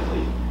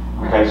automatically.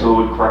 Okay, so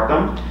it would correct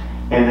them.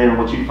 And then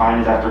what you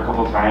find is after a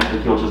couple of times,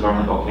 the heel just learn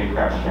like, okay,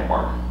 crap, I can't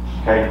bark.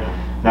 Okay.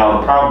 Now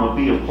the problem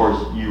would be, of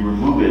course, you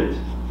remove it.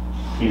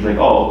 He's like,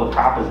 oh, the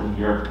cop isn't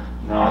here.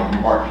 Now I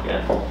can bark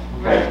again.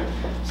 Okay.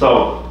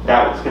 So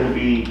that's going to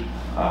be,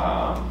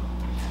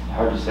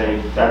 how would you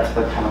say? That's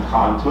the kind of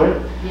con to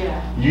it.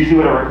 Yeah. Usually,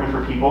 what I recommend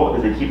for people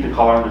is they keep the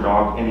collar on the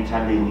dog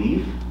anytime they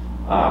leave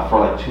for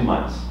like 2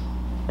 months.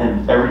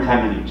 And every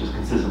time they leave, just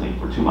consistently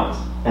for 2 months.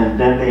 And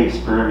then they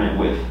experiment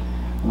with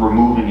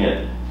removing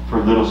it for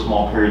little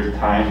small periods of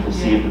time to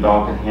see if the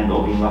dog can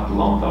handle being left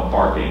alone without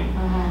barking.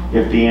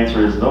 If the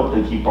answer is nope,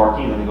 they keep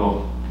barking, then they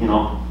go, you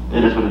know,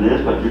 it is what it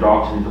is, but your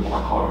dog just needs a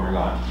bark collar when you're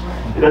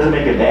gone. It doesn't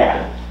make it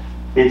bad.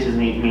 It just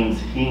means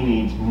he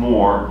needs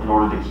more in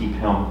order to keep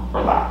him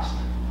relaxed.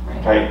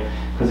 Okay?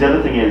 Because the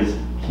other thing is,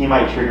 he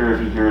might trigger if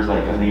he hears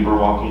like a neighbor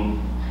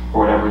walking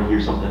or whatever, he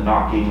hears something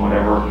knocking,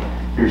 whatever,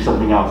 hears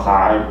something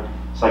outside.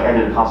 It's like I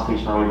did a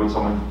consultation earlier with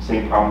someone,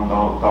 same problem,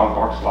 dog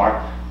barks a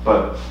lot,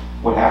 but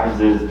what happens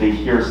is they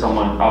hear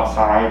someone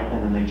outside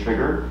and then they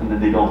trigger and then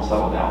they don't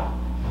settle down.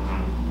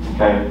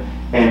 Okay?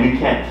 And we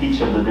can't teach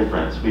them the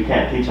difference. We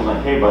can't teach them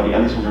like, hey buddy,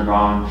 at least when you're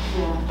gone,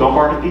 don't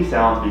bark at these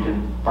sounds, but you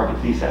can bark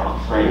at these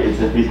sounds, right? It's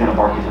if he's gonna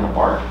bark, he's gonna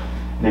bark.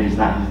 And if he's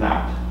not, he's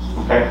not.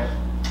 Okay?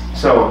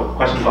 So,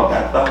 questions about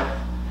that stuff?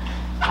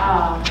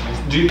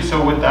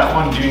 So with that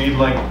one, do you need,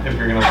 like, if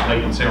you're gonna,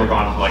 like, say we're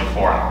gone for like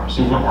 4 hours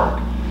for work,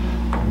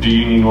 do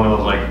you need one of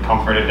those like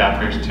comfort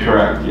adapters too?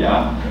 Correct,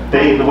 yeah.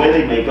 The way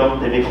they make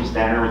them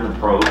standard with the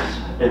pros.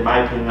 In my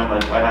opinion, I'm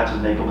like, why not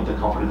just make them with the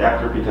comfort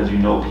adapter, because you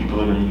know people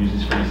are going to use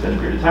these for an extended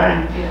period of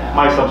time. Yeah.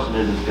 My assumption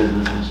is it's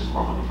business and it's just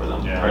more money for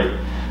them, Yeah. right?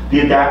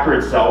 The adapter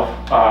itself,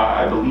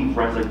 I believe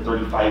runs like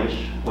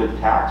 35-ish with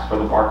tax for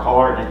the bar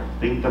collar, and I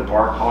think the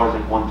bar collar is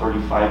like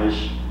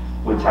 135-ish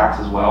with tax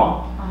as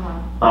well.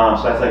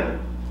 So that's like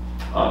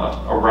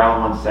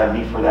around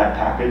 170 for that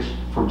package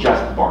for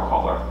just the bar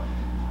collar.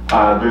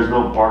 There's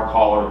no bar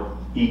collar,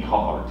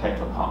 e-collar type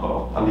of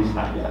combo, at least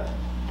not yet.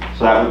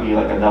 So that would be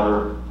like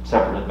another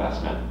separate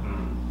investment.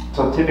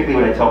 So typically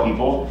what I tell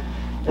people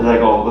is I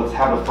go, let's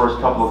have the first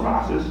couple of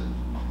classes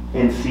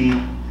and see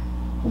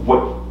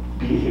what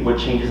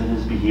changes in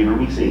his behavior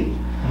we see.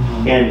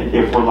 And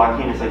if we're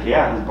lucky and it's like,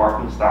 yeah, his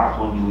barking stopped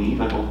when we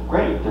leave, I go,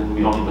 great, then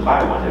we don't need to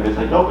buy one. If it's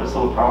like, nope, it's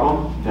still a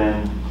problem,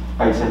 then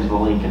I'd send you the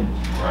link.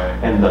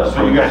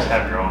 So you guys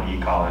have your own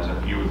e-collars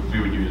that we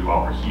would use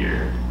while we're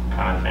here,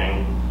 kind of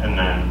thing, and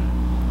then.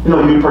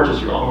 No, you would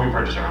purchase your own. Oh, we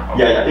purchase our own.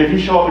 Okay. Yeah. If you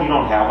show up and you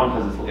don't have one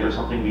because it's late or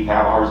something, we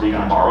have ours that you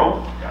can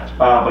borrow. Gotcha.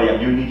 But yeah,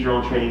 you need your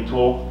own training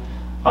tool.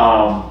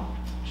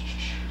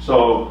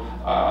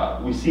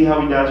 We see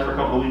how he does for a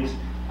couple of weeks.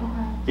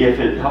 If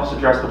it helps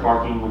address the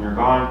barking when you're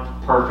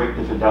gone, perfect.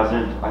 If it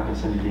doesn't, I can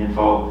send you the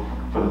info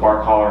for the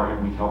bar collar,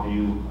 and we can help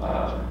you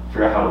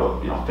figure out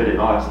how to fit it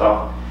and all that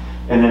stuff.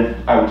 And then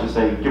I would just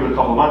say, give it a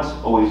couple of months,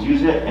 always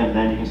use it, and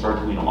then you can start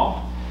to wean them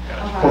off.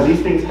 Because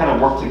these things kind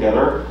of work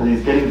together, because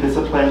he's getting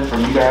discipline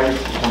from you guys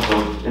in terms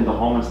of in the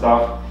home and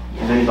stuff,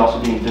 and then he's also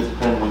getting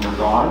discipline when you're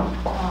gone.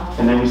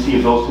 And then we see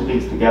if those two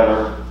things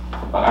together,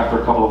 after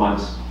a couple of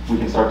months, we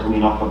can start to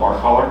wean off the bar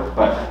collar,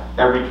 but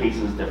every case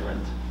is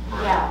different.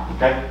 Yeah.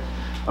 Okay?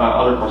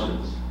 Other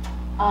questions?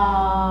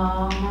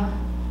 I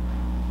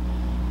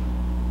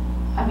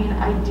mean,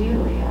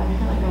 ideally, I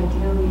feel like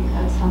ideally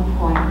at some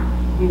point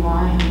we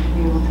want him to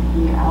be able to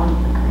be out of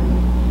the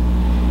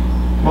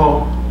crate.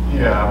 Well,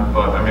 yeah,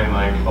 but I mean,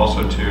 like,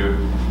 also too,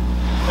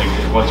 like,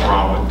 what's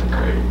wrong with the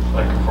crate?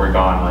 Like, if we're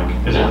gone,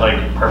 like, is it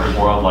like perfect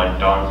world, like,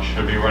 dogs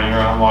should be running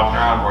around, walking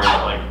around, or is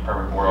it like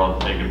perfect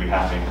world, they could be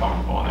happy and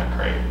comfortable in their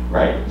crate?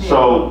 Right. Yeah.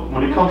 So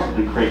when it comes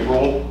to the crate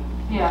rule,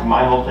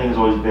 my whole thing has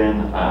always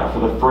been for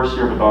the first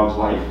year of a dog's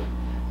life,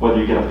 whether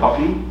you get a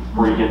puppy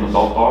or you get an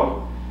adult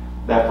dog,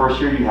 that first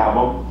year you have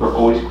them, they're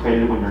always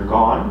crated when you're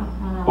gone.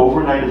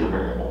 Overnight is a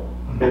variable.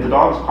 If the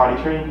dog is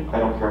potty trained, I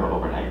don't care about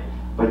overnight.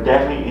 But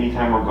definitely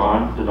anytime we're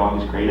gone, the dog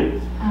is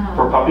crated.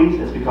 For puppies,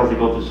 it's because they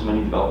go through so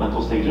many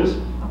developmental stages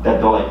that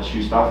they'll like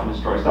chew stuff and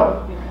destroy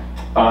stuff.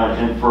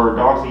 And for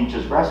dogs that you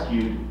just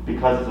rescued,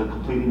 because it's a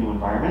completely new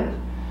environment,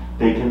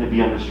 they tend to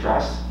be under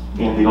stress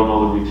and they don't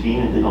know the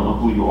routine and they don't know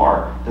who you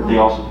are, that they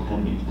also can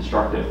tend to be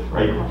destructive,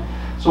 right?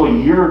 So a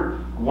year,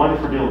 one,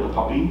 if we're dealing with a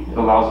puppy, it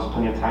allows us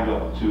plenty of time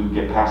to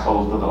get past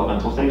all those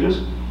developmental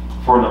stages.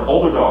 For an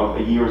older dog,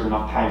 a year is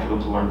enough time for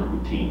them to learn the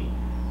routine.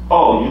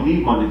 Oh, you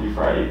leave Monday through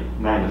Friday,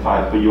 9 to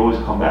 5, but you always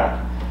come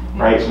back,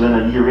 right? So then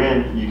a year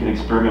in, you can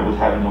experiment with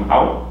having them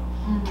out,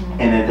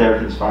 and if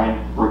everything's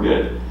fine, we're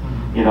good.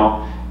 You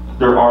know,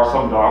 there are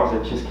some dogs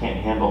that just can't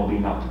handle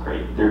being out the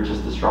crate. They're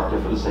just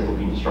destructive for the sake of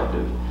being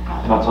destructive.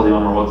 And I'll tell the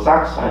owner, well, it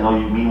sucks. I know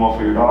you mean well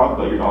for your dog,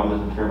 but your dog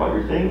doesn't care about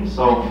your things,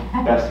 so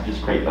best to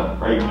just crate them,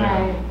 right?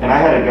 And I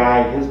had a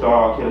guy, his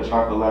dog, he had a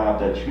chocolate lab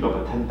that chewed up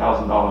a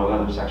 $10,000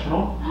 leather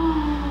sectional.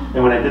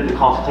 And when I did the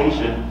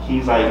consultation,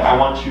 he's like, I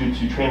want you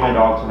to train my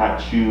dog to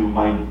not chew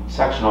my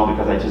sectional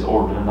because I just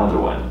ordered another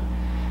one.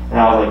 And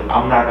I was like,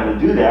 I'm not going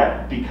to do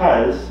that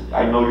because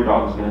I know your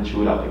dog is going to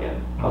chew it up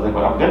again. I was like,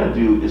 what I'm going to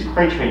do is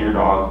crate train your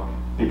dog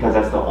because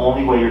that's the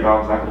only way your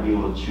dog's not going to be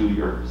able to chew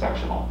your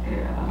sectional.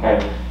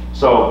 Okay?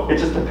 So it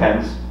just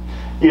depends.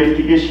 If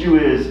the issue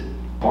is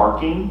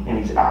barking and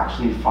he's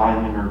actually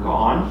fine when you're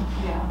gone,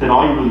 then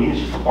all you really need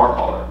is just a bar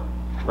collar,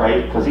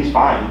 right? Because he's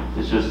fine.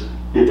 It's just,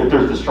 if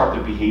there's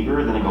destructive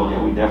behavior, then I go,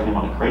 yeah, we definitely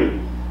want to crate.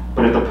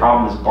 But if the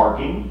problem is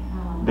barking,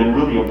 then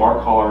really a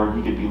bar collar,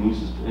 he could be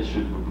loose as it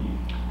should be.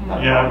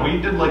 Yeah,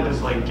 we did like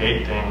this like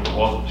gate thing.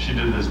 Well, she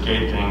did this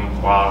gate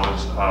thing while I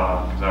was,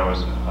 because I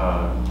was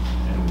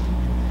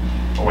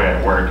away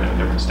at work in a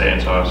different state,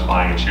 and so I was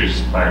flying, and she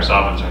was by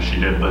herself, and so she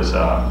did this,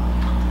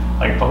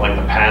 like put like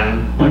the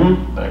pen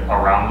like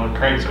around the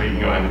crate, so he can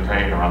go in the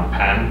crate and around the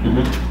pen.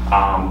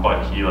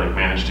 But he like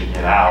managed to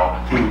get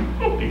out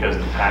because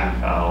the pen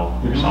fell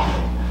or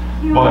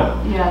something.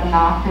 But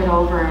knocked it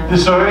over.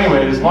 So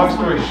anyways, long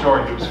story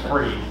short, he was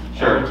free.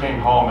 Sure. He came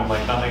home and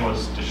like nothing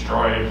was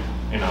destroyed,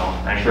 you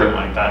know, or anything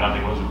like that.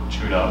 Nothing was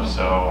chewed up.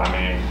 So I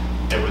mean,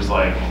 it was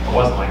like, it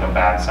wasn't like a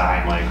bad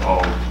sign. Like,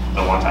 oh,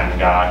 the one time he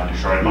got out and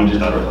destroyed a bunch of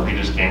stuff. He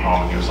just came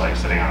home and he was like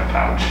sitting on a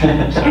couch.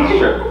 So.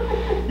 Sure.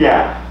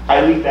 Yeah,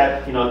 I leave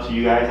that, you know, to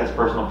you guys as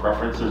personal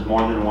preference. There's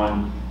more than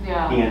one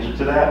answer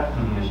to that.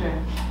 For sure.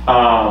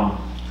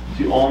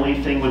 The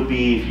only thing would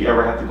be if you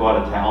ever have to go out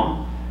of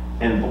town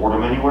and board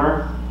him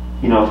anywhere.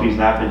 You know, if he's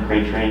not been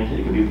crate trained,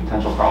 it could be a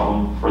potential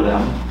problem for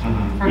them.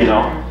 You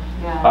know,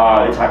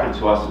 it's happened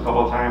to us a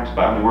couple of times,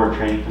 but I mean, we're a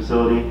training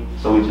facility,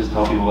 so we just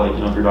tell people like, you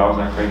know, if your dog's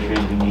not crate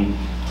trained, we need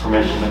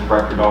permission to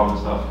correct your dog and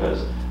stuff,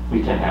 because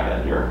we can't have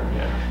that here.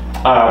 Yeah.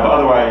 But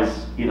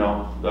otherwise, you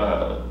know,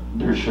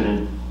 there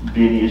shouldn't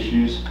be any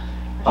issues.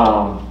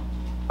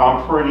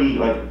 I'm pretty,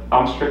 like,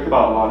 I'm strict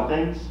about a lot of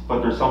things,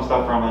 but there's some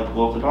stuff where I'm like,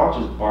 well, if the dog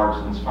just barks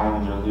and it's fine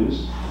when they're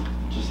loose,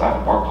 just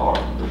have a bark collar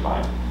and they're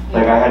fine.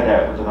 Like, I had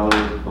that with a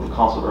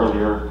consult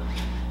earlier.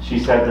 She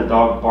said the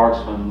dog barks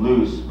when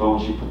loose, but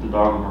when she put the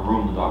dog in her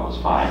room, the dog was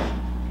fine.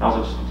 And I was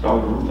like, just put the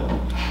dog in the room then.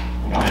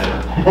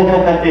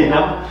 You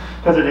know?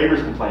 Because their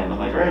neighbors complain. I'm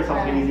like, all right, sounds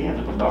like an easy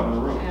answer, put the dog in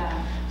the room. Yeah.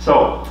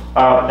 So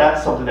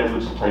that's something that we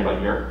would just play by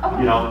ear, Okay.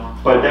 you know.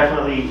 But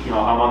definitely, you know,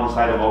 I'm on the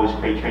side of always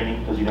crate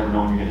training, because you never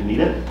know when you're going to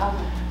need it.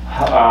 Okay.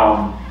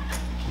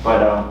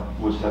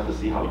 We'll just have to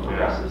see how it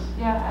progresses.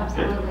 Yeah,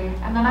 absolutely.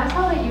 And then I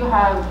saw that you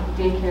have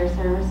daycare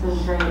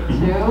services, right,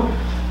 too?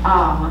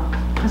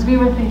 Because we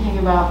were thinking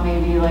about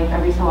maybe like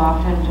every so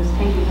often just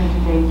taking him to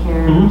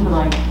daycare to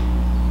like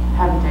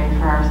have a day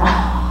for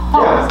ourselves.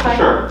 Yeah, for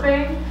sure.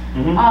 Thing.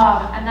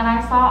 And then I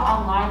saw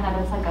online that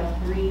it's like a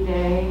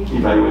 3-day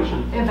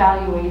evaluation.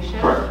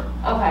 Correct.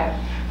 Okay.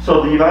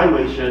 So the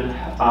evaluation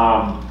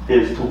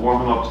is to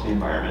warm him up to the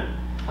environment.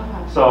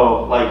 Okay.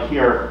 So like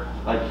here,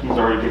 like he's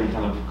already getting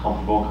kind of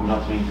comfortable coming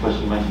up to me,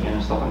 pushing my hand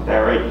and stuff like that,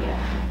 right?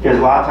 Yeah. Because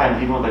a lot of times,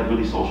 even with like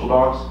really social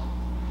dogs,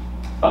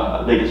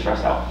 they get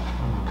stressed out.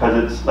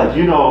 Because it's like,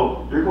 you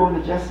know, you're going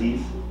to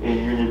Jesse's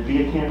and you're gonna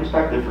be a canine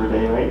perspective for a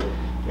day, right?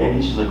 And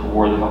he's just like,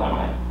 where the hell am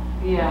I?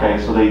 Yeah. Okay,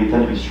 so they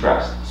tend to be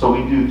stressed. So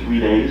we do 3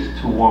 days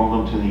to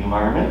warm them to the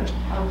environment.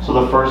 Okay. So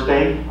the first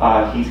day,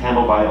 he's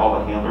handled by all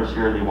the handlers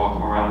here. They walk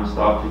him around and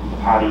stuff, take him to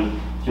the potty.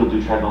 He'll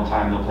do treadmill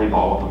time, they'll play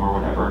ball with him or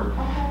whatever.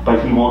 Okay.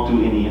 But he won't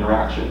do any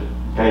interaction,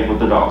 okay, with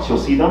the dogs. He'll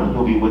see them,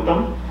 he'll be with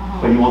them,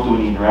 but he won't do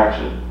any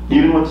interaction,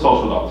 even with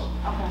social dogs.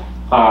 Okay.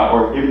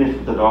 Or even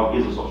if the dog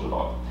is a social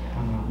dog.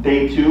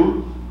 Day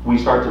 2, we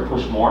start to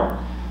push more.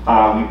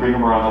 We bring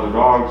him around other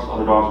dogs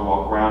will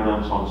walk around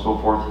him, so on and so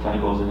forth. He kind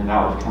of goes in and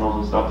out of kennels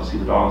and stuff to see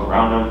the dogs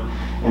around him.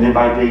 And then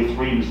by day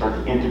 3, we start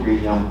to integrate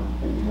him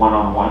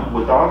one-on-one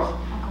with dogs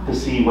to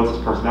see what's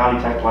his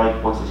personality type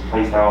like, what's his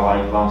play style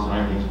like, as long as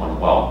everything's going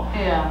well.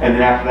 Yeah. And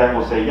then after that,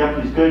 we'll say, yep,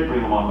 he's good,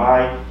 bring him on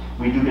by.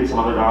 We do get some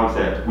other dogs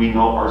that we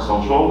know are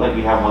social, like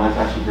we have one that's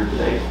actually here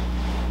today,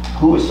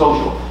 who is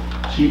social.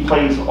 She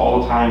plays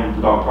all the time in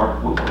the dog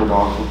park with other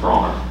dogs with her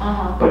owner.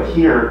 But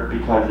here,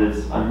 because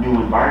it's a new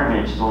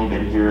environment, she's only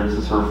been here, this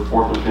is her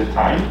 4th or 5th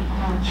time,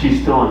 she's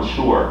still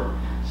unsure.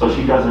 So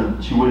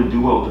she wouldn't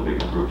do well with the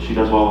bigger group. She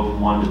does well with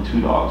 1 to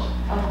 2 dogs.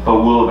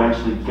 But we'll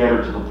eventually get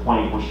her to the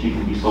point where she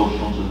can be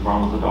social and just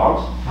run with the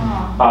dogs.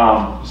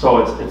 So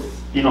it's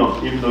you know,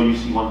 even though you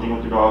see one thing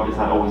with your dog, it's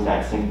not always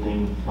that same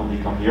thing when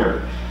they come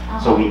here.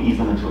 So we ease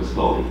them into it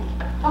slowly.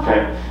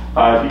 Okay.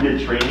 If you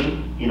did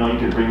training, you know, you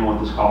could bring him with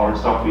his collar and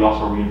stuff. We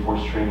also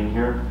reinforce training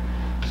here.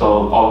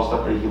 So all the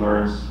stuff that he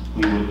learns,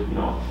 we would, you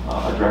know,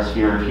 address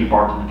here. If he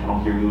barked in the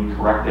kennel here, we would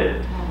correct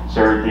it.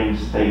 So everything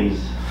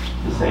stays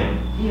the same.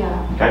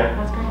 Yeah. Okay.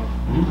 That's great.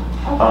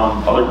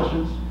 Other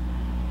questions?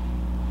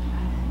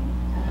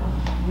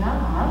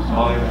 Yeah.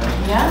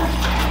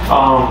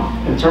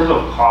 In terms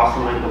of cost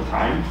and length of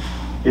time,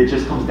 it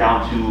just comes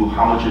down to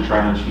how much you're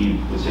trying to achieve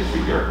with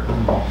Siegfried here.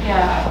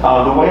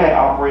 Yeah. The way I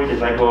operate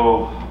is I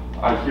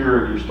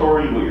hear your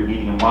story, what you're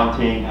needing and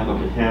wanting, I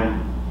look at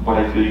him, what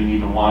I feel you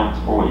need and want,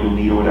 or what you'll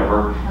need or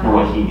whatever, and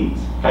what he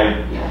needs,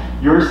 okay?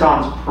 Yeah. Yours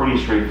sounds pretty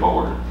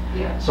straightforward.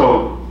 Yeah.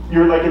 So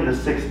you're like in the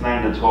 6,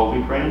 9 to 12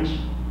 week range.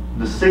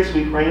 The 6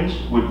 week range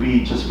would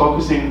be just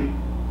focusing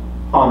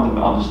on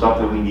the stuff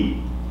that we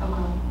need.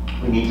 Okay.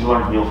 We need to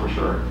learn heel for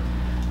sure.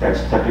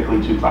 That's typically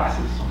 2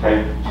 classes,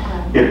 okay? Okay.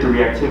 If the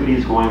reactivity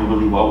is going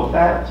really well with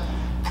that,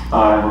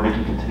 and we're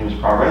making continuous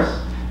progress,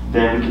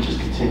 then we can just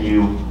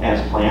continue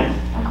as planned.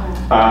 Okay.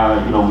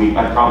 You know,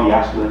 I'd probably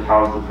ask you like,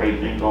 how's the crate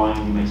thing going?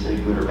 You may say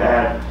good or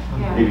bad.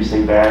 Yeah. Maybe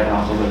say bad, and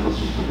I'll say like, let's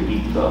just put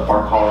the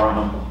bark collar on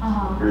them.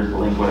 Here's the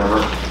link, whatever.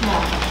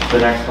 Yeah. The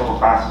next couple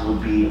classes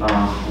would be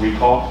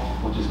recall,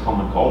 which is come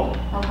and called.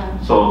 Okay.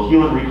 So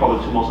heel and recall are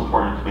the 2 most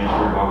important commands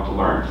for a dog to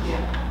learn.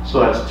 Yeah. So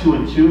that's 2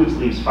 and 2, which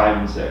leaves 5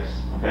 and 6.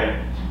 Okay.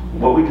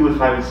 What we do with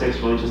 5 and 6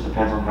 really just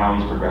depends on how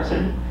he's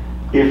progressing.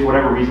 If for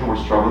whatever reason we're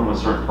struggling with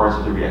certain parts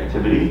of the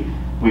reactivity,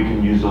 we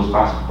can use those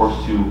classes, of course,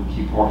 to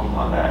keep working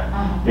on that.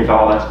 If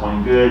all that's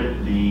going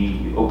good,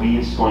 the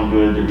obedience is going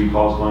good, the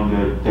recall is going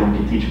good, then we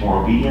can teach more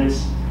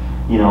obedience.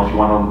 You know, if you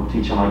want to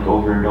teach him like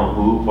go here and don't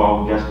move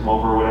while guests come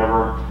over or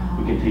whatever,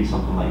 we can teach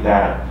something like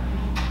that.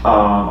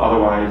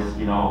 Otherwise,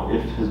 you know,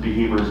 if his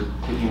behavior is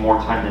taking more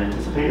time than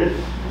anticipated,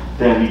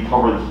 then we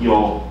cover the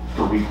heel,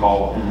 the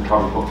recall, and then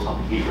probably focus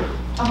on behavior.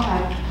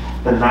 Okay.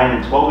 The 9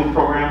 and 12 week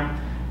program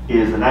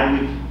is the 9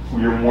 week.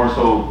 We're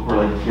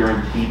like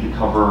guaranteed to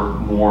cover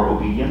more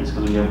obedience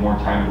because we have more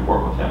time to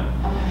work with him.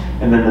 Okay.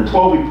 And then the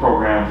 12 week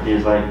program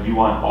is like you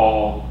want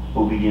all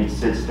obedience,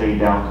 sit, stay,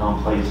 down,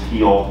 come, place,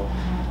 heel,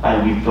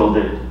 and we build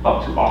it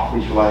up to off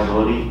leash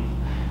reliability.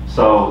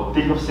 So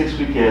think of 6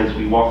 week as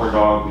we walk our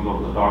dog, we go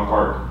to the dog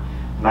park.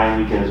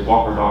 9 week is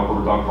walk our dog, go to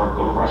the dog park,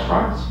 go to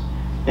restaurants.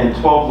 And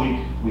 12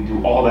 week we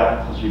do all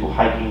that because we go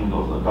hiking, we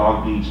go to the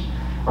dog beach.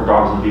 our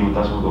dog's gonna be with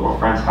us when we go to a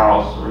friend's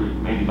house, or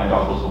maybe my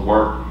dog goes to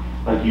work.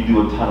 Like you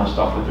do a ton of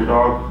stuff with your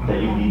dog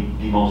that you need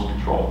the most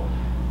control.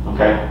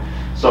 Okay,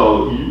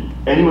 so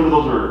any one of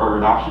those are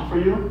an option for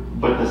you,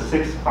 but the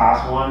 6th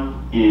class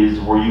one is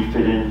where you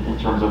fit in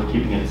terms of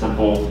keeping it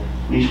simple: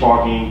 leash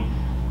walking,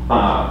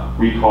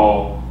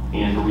 recall,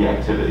 and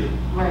reactivity.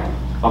 Right.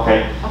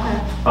 Okay. Okay.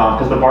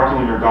 Because the barking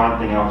when you're gone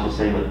thing, I would just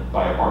say like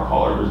buy a bark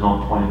collar. There's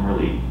no point in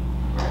really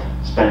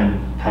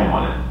spending time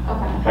on it.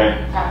 Okay.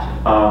 Okay. Gotcha.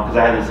 Because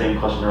I had the same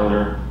question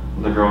earlier.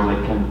 The girls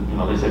like,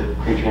 they said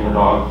crate train the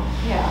dog.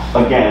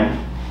 Yeah. Again,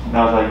 and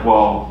I was like,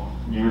 well,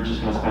 you're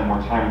just gonna spend more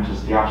time.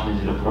 Just the option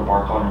is either put a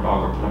bark collar on your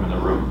dog or put them in the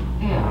room.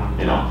 Yeah.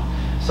 You know.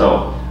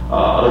 So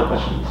other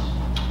questions?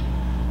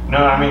 No,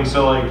 I mean,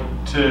 so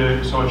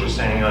what you're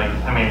saying, like,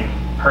 I mean,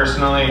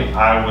 personally,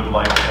 I would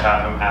like to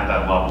have him at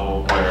that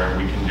level where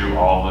we can do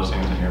all those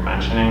things that you're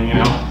mentioning, you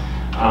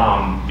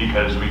know,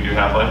 because we do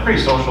have like a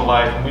pretty social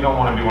life, and we don't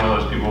want to be one of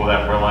those people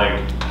that we're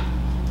like,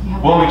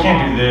 well, we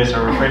can't do this,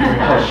 or we're afraid to bring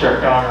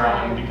our dog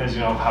around because,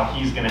 you know, how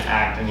he's going to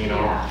act, and, you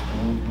know,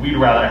 we'd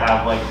rather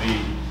have like the,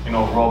 you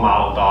know, role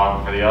model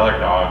dog for the other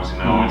dogs, you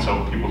know, and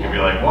so people can be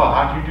like, well,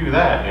 how'd you do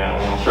that, you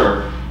know?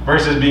 Sure.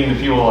 Versus being the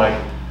people like,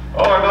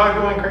 oh, our dog's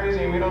going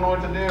crazy and we don't know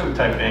what to do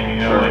type thing,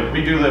 you know. Sure. Like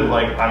we do live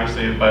like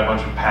obviously by a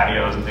bunch of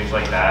patios and things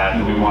like that,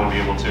 and we want to be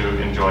able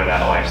to enjoy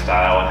that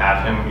lifestyle and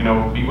have him, you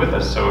know, be with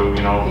us, so,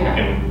 you know, we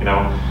can, you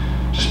know,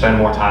 just spend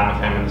more time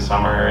with him in the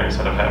summer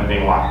instead of him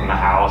being locked in the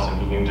house, and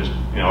he can just,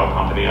 you know,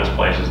 accompany us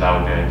places. That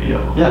would be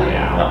ideal. Yeah.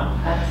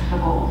 Yeah. That's the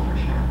goal for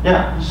sure.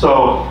 Yeah.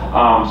 So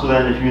so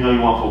then if you know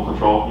you want full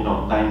control, you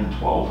know, 9 to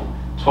 12.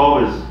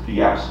 12 is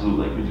the absolute,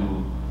 like we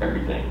do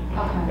everything.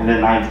 Okay. And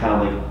then 9 is kind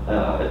of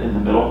like in the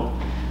middle.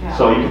 Yeah.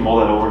 So you can mull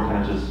that over and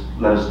kind of just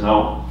let us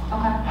know.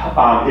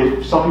 Okay.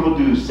 If some people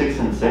do 6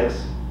 and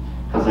 6,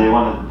 because they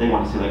want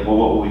to see like, well,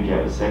 what will we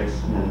get with 6,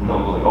 and then they'll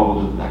go like, oh,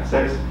 we'll do the next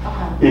 6.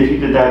 Okay. If you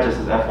did that, just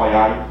as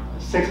FYI,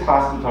 6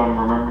 classes, if I'm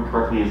remembering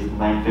correctly, is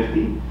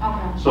 $950.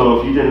 Okay. So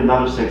if you did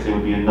another 6, it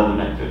would be another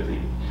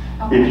 $950.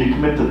 Okay. If you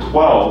commit to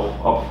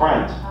 12 up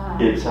front,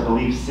 it's, I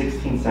believe,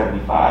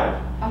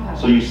 $1675. Okay.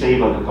 So you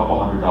save like a couple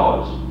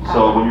 $100.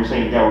 So when you're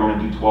saying, yeah, we're going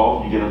to do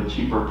 12, you get a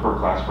cheaper per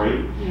class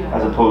rate,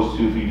 as opposed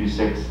to if you do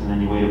 6 and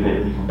then you wait a bit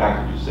and you come back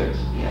and do 6.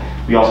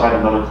 Yeah. We also had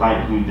another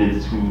client who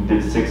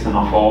did 6 in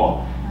the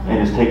fall and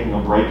is taking a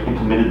break and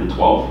committed to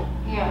 12.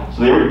 Yeah.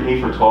 So they already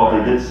paid for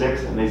 12, they did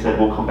 6, and they said,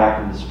 we'll come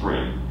back in the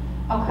spring.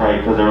 Okay. Right,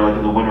 because they were like,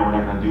 in the winter we're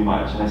not going to do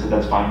much. And I said,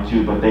 that's fine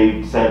too. But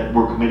they said,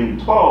 we're committing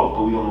to 12,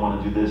 but we only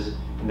want to do this,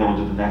 and then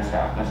we'll do the next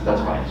half. And I said,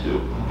 that's fine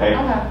too. Okay?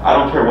 I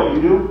don't care what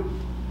you do,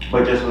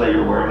 but just so that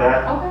you're aware of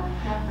that. Okay,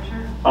 yeah, for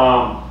sure.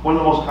 One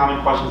of the most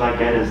common questions I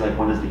get is like,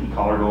 when does the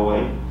e-collar go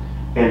away?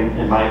 And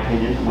in my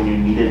opinion, when you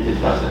need it, it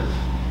doesn't.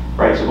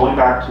 Right, so going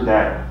back to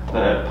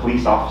the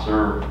police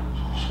officer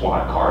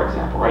SWAT car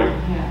example, right?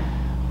 Yeah.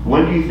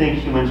 When do you think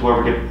humans will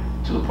ever get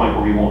to the point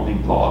where we won't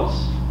need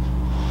laws?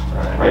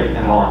 Right,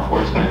 and law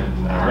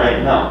enforcement.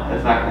 Right, no,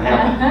 that's not going to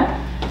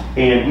happen.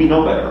 And we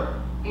know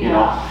better, you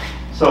know?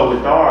 So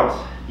with dogs,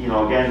 you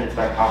know, again, it's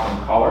that cop on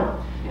the collar.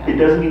 It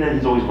doesn't mean that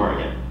he's always wearing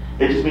it.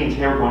 It just means,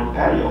 hey, we're going to the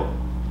patio,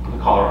 put the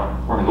collar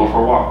on. We're going to go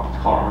for a walk, put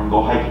the collar on. We're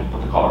going to go hiking,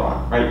 put the collar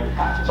on, right?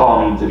 That's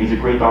all it means. If he's a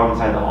great dog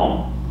inside the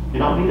home, you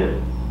don't need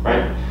it,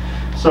 right?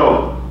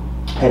 So,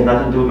 it had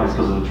nothing to do with my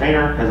skills as a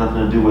trainer, has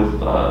nothing to do with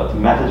the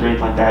methods or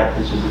anything like that.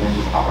 It's just, again,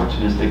 just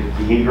opportunistic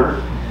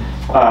behavior.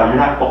 You're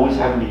not always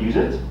having to use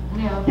it.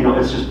 Yeah. You know,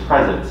 it's just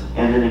present.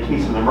 And then in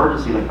case of an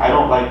emergency, like I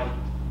don't like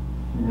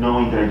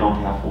knowing that I don't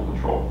have full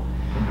control.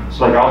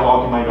 So like I was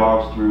walking my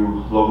dogs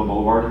through Logan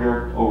Boulevard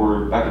here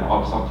over back in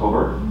August,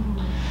 October,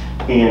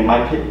 and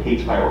my pit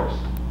hates fireworks.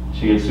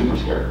 She gets super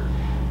scared.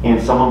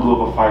 And someone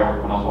blew up a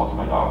firework when I was walking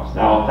my dogs.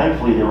 Now,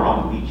 thankfully, they were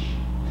on a leash.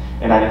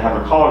 And I didn't have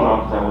their collars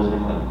on because I wasn't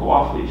going to let them go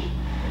off leash.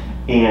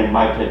 And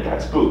my pit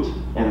got spooked.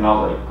 And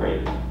I was like,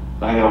 great.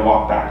 I gotta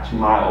walk back 2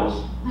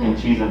 miles, and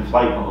she's in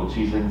flight mode.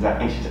 She's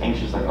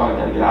anxious, like, oh, I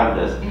gotta get out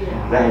of this.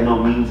 Yeah. I had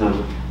no means of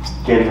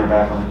getting her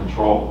back under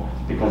control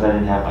because I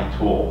didn't have my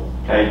tool.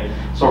 Okay,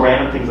 so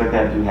random things like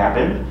that do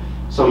happen.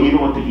 So even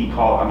with the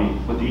e-collar,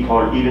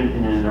 even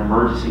in an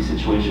emergency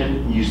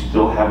situation, you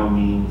still have a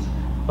means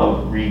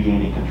of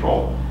regaining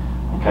control.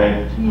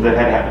 Okay, that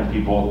had happened to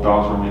people.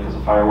 Dogs were away because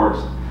of fireworks.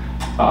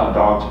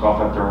 Dog took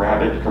off after a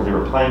rabbit because they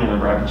were playing, and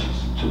the rabbit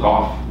just took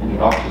off, and the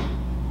dog just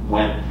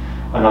went.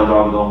 Another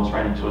dog almost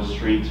ran into a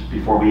street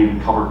before we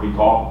even covered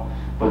recall,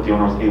 but the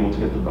owner was able to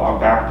get the dog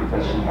back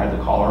because she had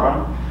the collar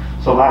on.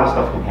 So a lot of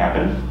stuff can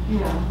happen.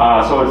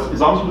 Yeah. So it's,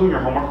 as long as you're doing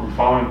your homework and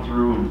following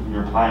through and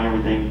you're applying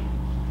everything,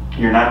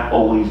 you're not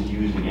always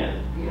using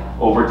it. Yeah.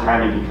 Over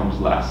time it becomes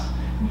less.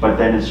 But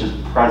then it's just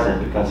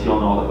present because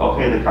he'll know, like,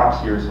 okay, the cop's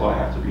here, so I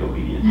have to be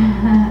obedient.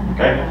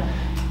 Okay?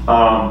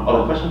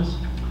 Other questions?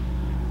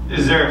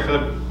 Is there,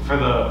 for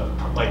the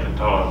like the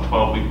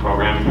 12-week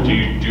program, do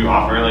you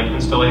offer like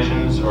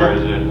installations, or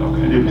is it,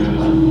 okay,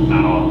 it's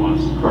not all at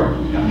once?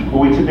 Correct. Gotcha.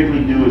 What we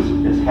typically do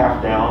is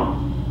half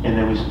down, and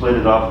then we split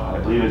it up. I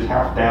believe it's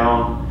half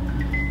down,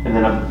 and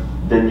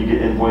then you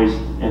get invoiced,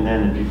 and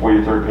then before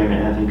your 3rd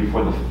payment, and I think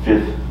before the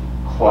 5th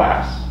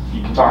class.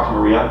 You can talk to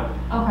Maria.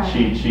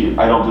 Okay.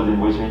 I don't do the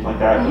invoice or anything like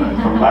that,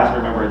 but from last I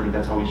remember, I think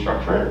that's how we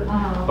structure it.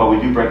 But we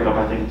do break it up,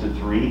 I think, into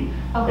 3. Okay.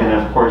 And then,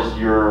 of course,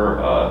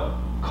 your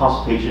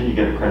consultation, you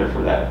get a credit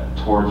for that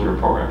towards your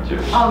program too.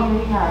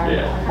 Oh, yeah.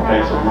 Yeah.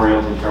 Okay, so Maria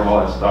will take care of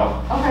all that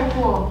stuff. Okay,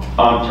 cool.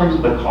 In terms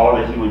of the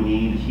collar that he would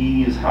need,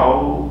 he's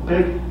how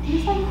big?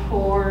 He's like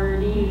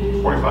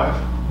 40.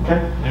 45. Okay.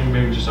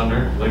 Maybe just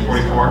under, like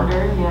 44.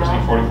 Yeah.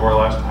 Wasn't he 44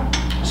 last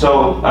time?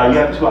 So you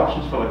have 2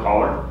 options for the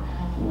collar.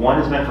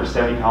 One is meant for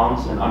 70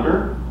 pounds and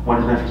under. One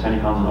is meant for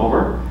 70 pounds and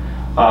over.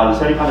 The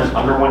 70 pound and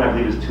under one, I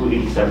believe, is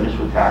 287-ish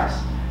with tax.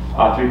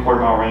 3/4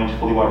 mile range,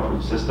 fully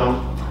waterproof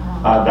system.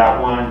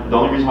 That one, the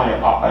only reason why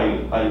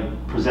I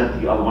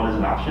present the other one as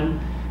an option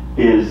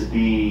is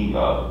the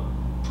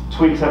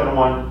 287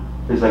 one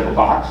is like a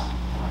box.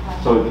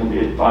 So it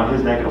can on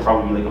his neck it'll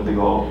probably be like a big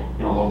old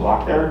little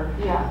block there.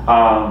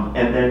 Yeah.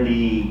 And then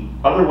the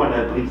other one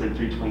I believe is like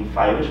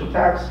 325-ish with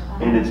tax,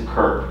 and it's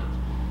curved.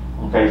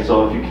 Okay,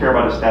 so if you care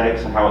about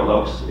aesthetics and how it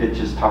looks, it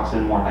just tucks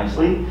in more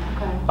nicely.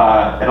 Okay.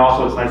 And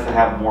also it's nice to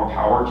have more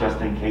power just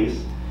in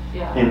case.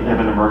 Yeah. In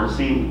an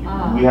emergency.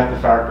 We have to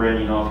factor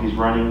in, if he's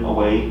running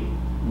away,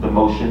 the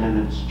motion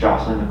and it's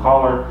jostling the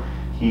collar,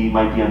 he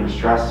might be under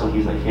stress, so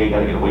he's like, hey, I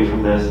gotta get away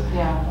from this.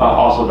 Yeah.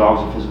 Also,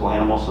 dogs are physical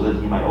animals, so that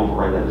he might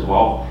override that as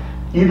well.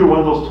 Either one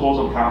of those tools,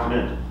 I'm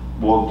confident,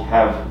 will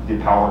have the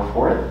power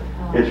for it.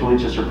 It's really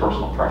just your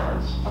personal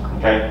preference.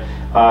 Okay.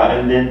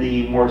 And then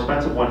the more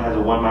expensive one has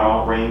a 1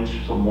 mile range,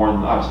 so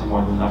obviously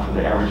more than enough for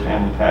the average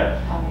family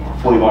pet.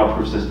 Fully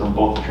waterproof system,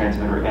 both the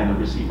transmitter and the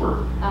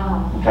receiver.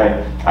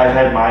 Okay. I've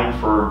had mine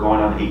for going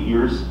on 8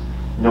 years,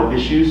 no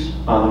issues.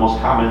 The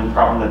most common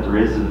problem that there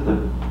is that the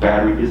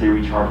battery is a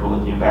rechargeable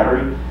lithium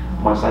battery,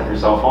 much like your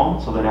cell phone.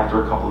 So then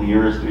after a couple of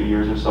years, 3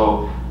 years or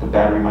so, the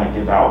battery might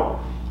give out.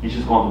 You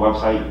just go on the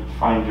website,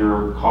 find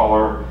your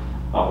collar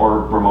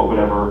or remote,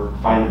 whatever,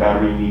 find the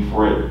battery you need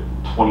for it,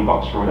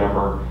 $20 or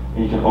whatever,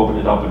 and you can open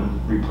it up and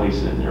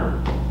replace it and you're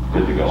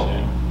good to go.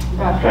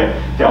 Okay.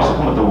 They also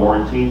come with a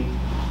warranty.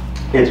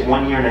 It's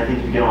 1 year, and I think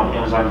if you get them on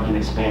Amazon, you can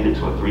expand it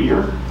to a 3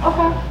 year.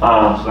 Okay.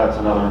 So that's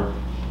another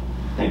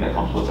thing that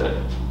comes with it.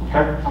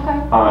 Okay. Okay.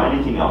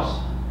 Anything else?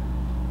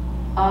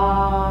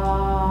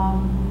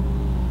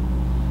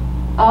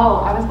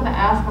 Oh, I was gonna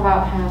ask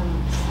about him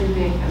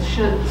sleeping.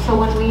 So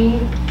when we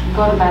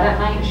go to bed at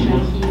night, should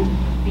he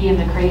be in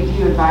the crate? Do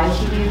you advise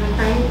he be in the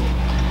crate?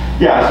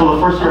 Yeah. So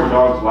the first year of a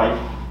dog's life,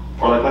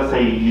 or like let's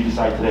say you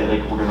decide today,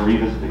 like we're gonna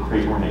revisit the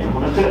crate, we're gonna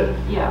implement it.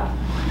 Yeah.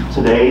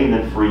 Today, and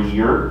then for a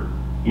year,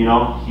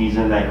 he's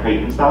in that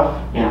crate and stuff,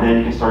 and then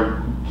you can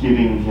start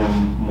giving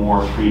him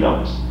more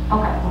freedoms.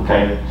 Okay.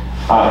 Okay.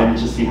 And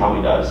just see how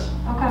he does.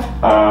 Okay.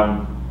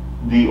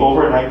 The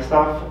overnight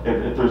stuff,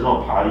 if there's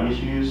no potty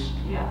issues,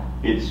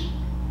 it's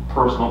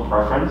personal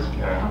preference.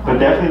 But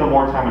definitely the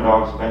more time a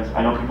dog spends,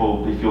 I know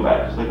people, they feel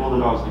bad because like, well, the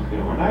dog's in the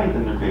crate overnight,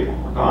 then they're crate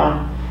when we're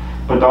gone.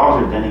 But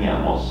dogs are denning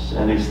animals,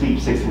 and they sleep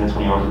 16 to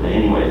 20 hours a day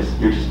anyways.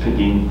 You're just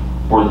picking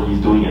whether he's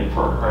doing it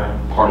for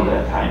part of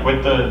that time.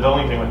 With the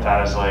only thing with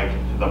that is like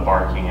the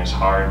barking is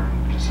hard.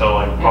 So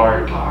like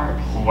bark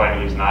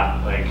when he's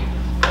not like,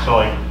 so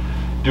like,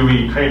 do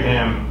we crate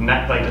him,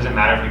 does it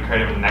matter if we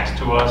crate him next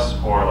to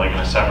us or like in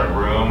a separate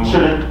room?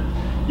 Shouldn't.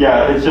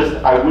 Yeah, it's just,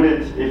 I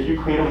wouldn't, if you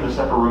crate him in a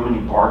separate room and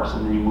he barks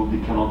and then you move the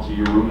kennel to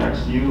your room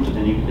next to you and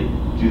then you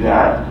can do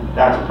that,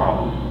 that's a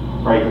problem,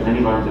 right? Because then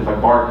he learns if I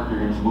bark, you're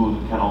going to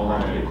move the kennel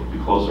and I'm going to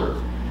be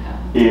closer,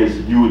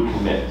 is you would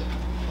commit,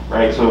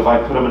 right? So if I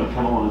put him in a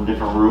kennel in a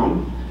different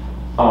room,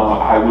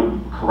 I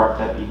would correct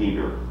that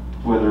behavior,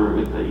 whether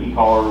with the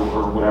e-collar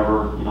or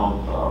whatever,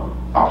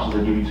 options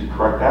I give you to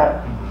correct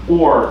that,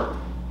 or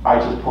I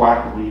just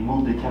proactively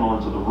move the kennel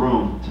into the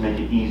room to make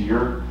it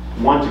easier.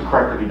 One, to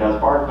correct if he does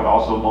bark, but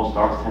also most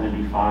dogs tend to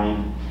be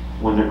fine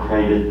when they're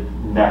crated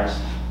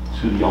next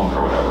to the owner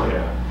or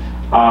whatever.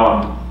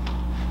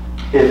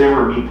 If it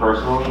were me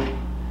personally,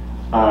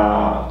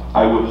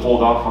 I would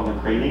hold off on the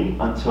crating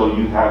until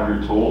you have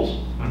your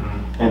tools.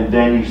 And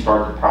then you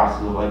start the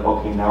process of like,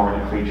 okay, now we're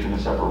gonna crate you in a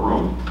separate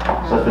room.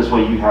 So that this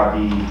way you have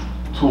the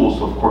tools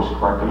to of course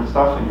correct them and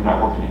stuff, and you're not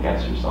working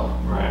against yourself.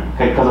 Right.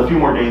 Okay, because a few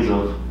more days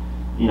of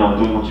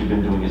doing what you've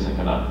been doing isn't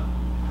gonna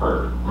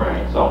hurt.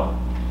 Right. So,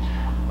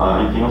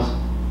 anything else?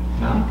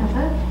 No. I think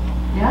that's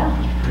it.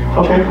 Yeah. Pretty much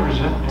Okay. covers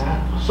it,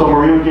 yeah. So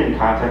Maria would get in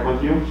contact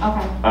with you.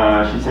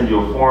 Okay. She'd send you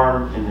a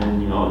form, and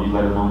then you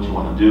let her know what you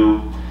want to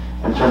do.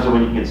 In terms of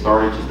when you can get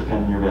started, just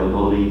depending on your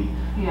availability.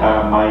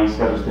 My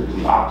schedule is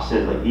typically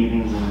opposite. Like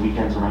evenings and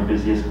weekends are my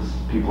busiest because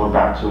people are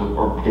back to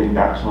or getting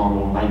back to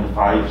normal 9 to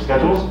 5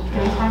 schedules.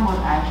 Daytime would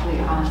actually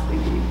honestly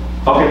be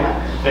Okay.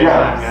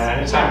 Daytime,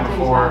 anytime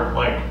before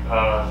like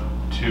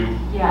 2.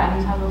 Yeah,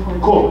 anytime before 2.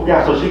 Cool.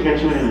 Yeah, so she can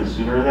get you in even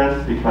sooner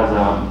then because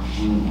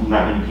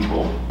not many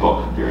people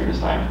book during this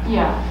time.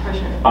 Yeah, for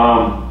sure.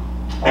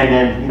 And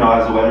then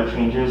as the weather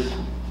changes,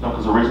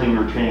 because originally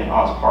we were training at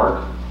Oz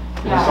Park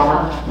in the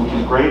summer, which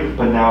is great,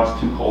 but now it's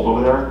too cold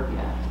over there.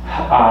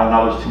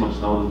 Now there's too much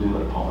snow to do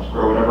like Palmer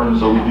Square or whatever,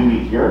 so we do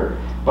meet here.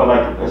 But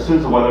like as soon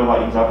as the weather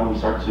lightens up and we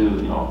start to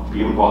be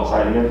able to go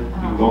outside again, you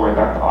can go right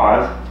back to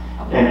Oz.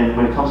 And then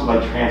when it comes to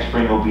like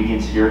transferring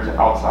obedience here to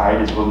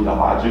outside is really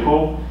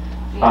illogical.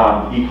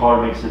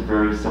 E-collar makes it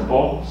very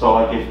simple. So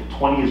like if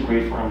 20 is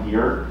great for him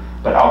here,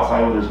 but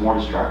outside where there's more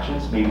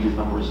distractions, maybe his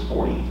number is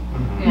 40. You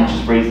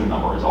just raise the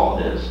number is all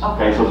it is.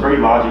 Okay, so it's very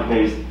logic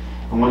based,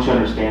 and once you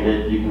understand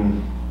it, you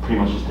can pretty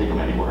much just take them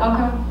anywhere.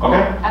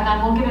 Okay. And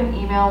then we'll get an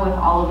email with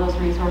all of those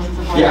resources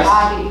of like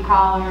buy the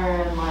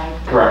e-collar and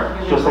like.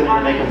 Correct. Just like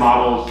the naked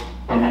models,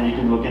 and then you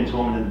can look into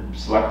them and then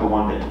select the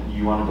one that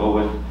you want to go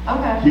with.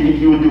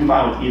 He would do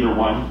fine with either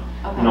one.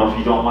 You know, if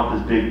you don't want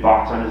this big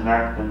box on his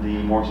neck, then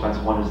the more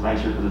expensive one is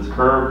nicer because it's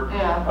curved.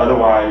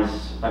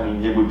 Otherwise, I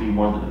mean, it would be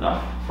more than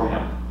enough for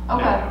him.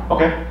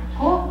 Okay.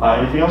 Cool.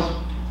 Anything else?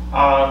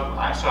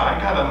 So I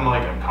got him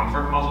like a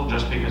comfort muzzle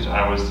just because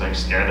I was like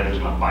scared that he was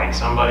gonna bite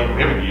somebody.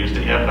 We haven't used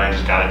it yet, but I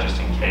just got it just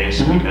in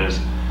case because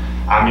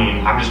I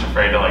mean I'm just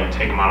afraid to like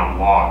take him on a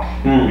walk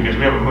because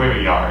we have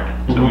a yard,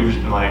 so we've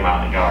just been letting him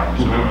out in the yard,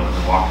 so we haven't really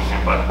been walking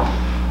him. But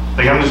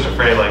like I'm just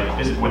afraid like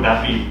would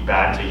that be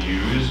bad to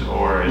use,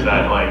 or is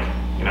that like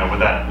would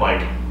that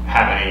like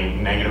have any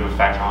negative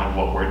effect on like,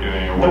 what we're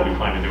doing or what we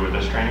plan to do with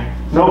this training?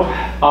 Nope.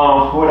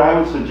 What I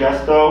would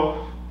suggest though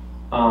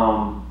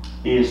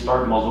is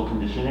start muzzle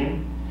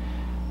conditioning.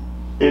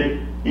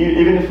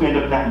 Even if we end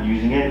up not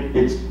using it,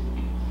 it's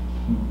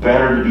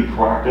better to be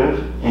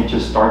proactive and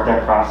just start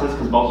that process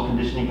because muzzle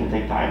conditioning can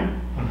take time.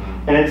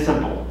 And it's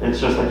simple. It's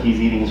just like he's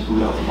eating his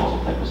food out the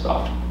muzzle type of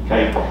stuff.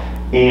 Okay.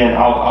 And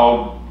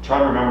I'll try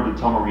to remember to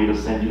tell Maria to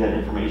send you that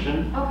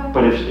information.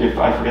 But if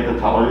I forget to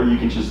tell her, you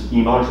can just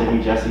email her and say,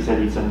 hey, Jesse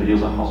said he'd send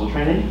videos on muzzle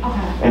training.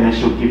 And then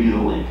she'll give you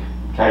the link.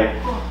 Okay.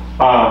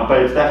 But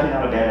it's definitely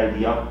not a bad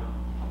idea.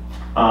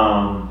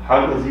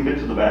 How has he been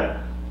to the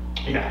vet?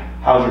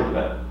 How's it the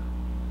vet?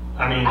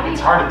 I mean, it's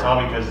hard to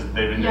tell because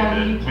they've been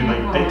doing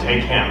it. They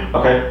take him,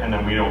 and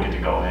then we don't get to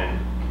go in.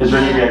 Is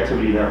there any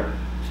reactivity there?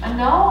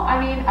 No, I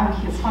mean,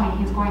 it's funny.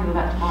 He's going to the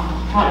vet tomorrow,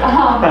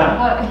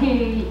 but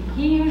he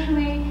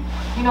usually,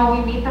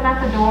 we meet them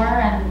at the door,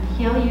 and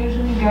he'll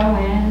usually go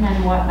in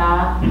and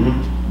whatnot.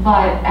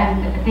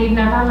 And they've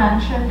never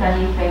mentioned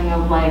anything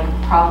of like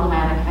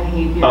problematic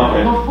behavior.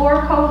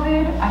 Before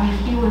COVID, I mean,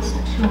 he was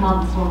 2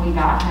 months when we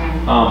got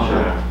him.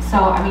 So,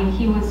 I mean,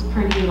 he was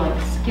pretty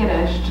like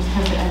skittish just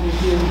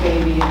because he was a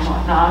baby and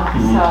whatnot.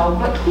 So,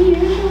 but he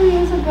usually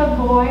is a good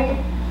boy.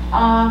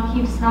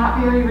 He's not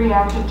very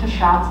reactive to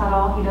shots at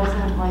all. He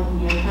doesn't like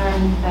yick or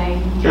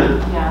anything.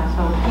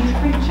 So he's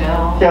pretty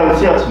chill. Yeah, let's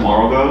see how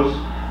tomorrow goes.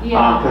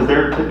 Because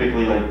they're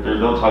typically like,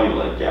 they'll tell you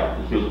like,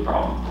 he was a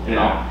problem,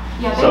 Yeah,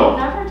 they've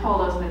never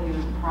told us that he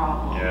was a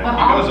problem. Yeah, but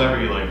he goes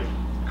every like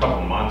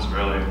couple months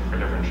really for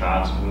different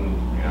shots and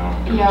we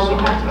have to do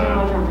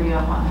like a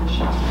re-up on his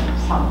shots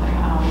or something.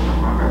 I don't even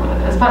remember what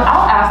it is. But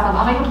I'll ask them.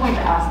 I'll make a point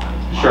to ask them.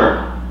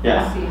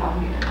 See how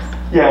he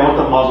is. Yeah, with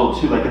the muzzle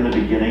too, like in the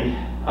beginning,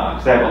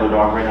 because I have other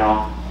dog right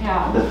now.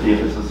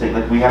 It's the same.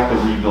 Like we have to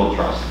rebuild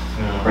trust,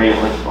 right?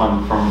 Like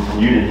from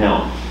you to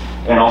him.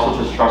 And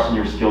also just trust in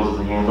your skills as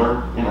a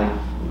handler, and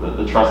like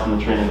the trust in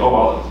the training, oh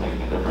wow, that's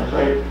making a difference,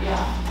 right?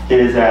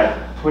 Is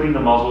that putting the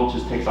muzzle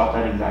just takes off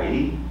that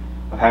anxiety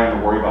of having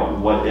to worry about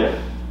what if,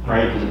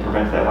 right? Because it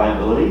prevents that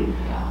liability.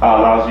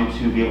 Allows you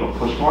to be able to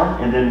push more,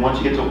 and then once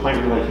you get to a point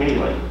where you're like, hey,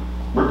 like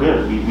we're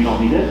good, we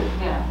don't need it,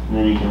 and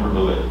then you can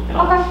remove it.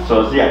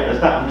 So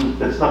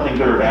it's nothing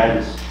good or bad.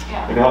 If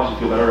it helps you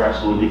feel better,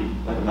 absolutely.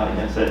 Like I'm not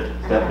against it.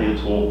 It's definitely a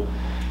tool.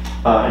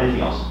 Anything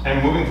else?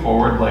 And moving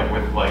forward,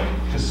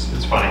 because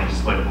it's funny,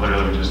 because like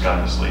literally we just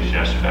got this leash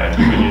yesterday.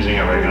 We've been using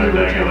a regular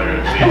leash.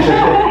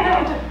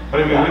 But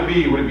I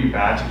mean, would it be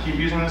bad to keep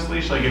using this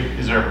leash? Like,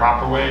 is there a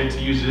proper way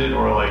to use it,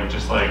 or like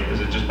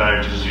is it just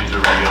better to just use a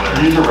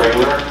regular? Use a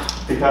regular,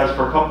 because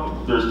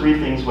there's 3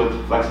 things with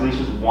flex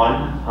leashes.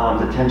 One,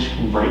 the tension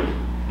can break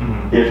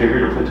if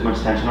you're to put too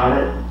much tension on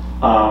it,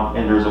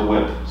 and there's a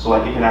whip, so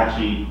like it can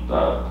actually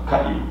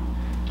cut you.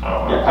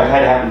 I've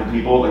had it happen to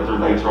people, like their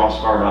legs are all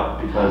scarred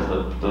up because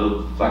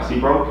the flexi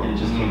broke and it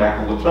just came back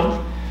and whipped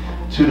them.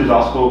 2, there's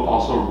also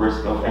a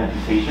risk of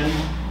amputation.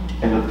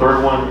 And the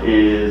third one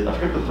is, I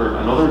forget the third,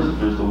 I know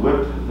there's the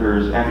whip,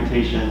 there's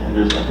amputation, and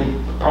there's, I think,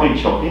 probably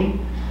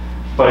choking.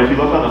 But if you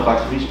look on the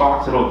flexi leash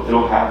box,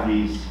 it'll have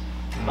these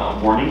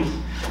warnings.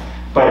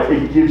 But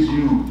it gives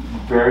you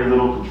very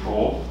little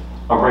control.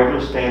 A regular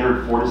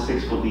standard 4 to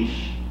 6 foot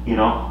leash,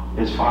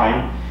 is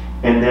fine.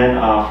 And then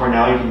for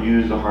now, you can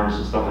use the harness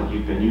and stuff like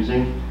you've been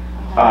using.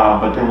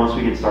 But then once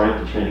we get started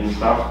with the training and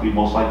stuff, we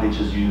most likely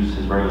just use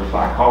his regular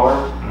flat collar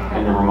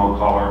and the remote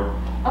collar,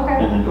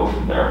 and then go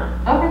from there.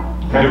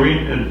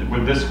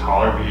 Would this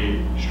collar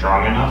be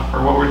strong enough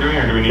for what we're doing,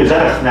 or do we need? Is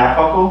that a snap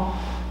buckle?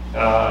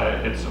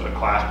 It's a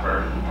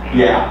clasper.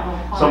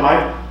 So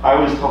I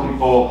always tell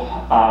people,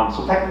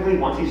 so technically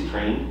once he's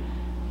trained,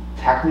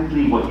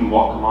 what you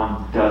walk him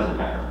on doesn't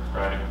matter.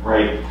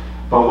 Right?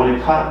 But when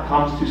it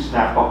comes to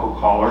snap buckle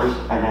collars,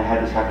 and I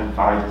had this happen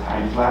 5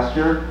 times last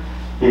year,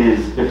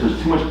 is if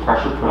there's too much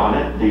pressure put on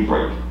it, they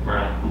break.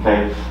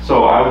 Okay?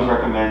 So I always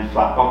recommend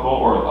flat buckle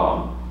or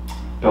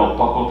belt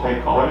buckle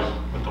type collars.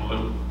 With the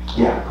loop.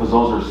 Yeah, because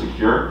those are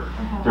secure.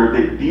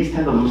 These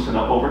tend to loosen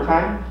up over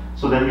time,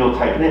 So then you'll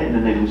tighten it and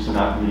then they loosen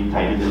up, and then you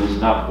tighten it, they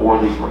loosen up, or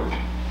they break.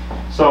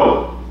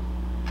 So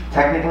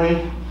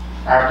technically,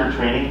 after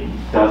training,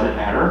 it doesn't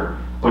matter.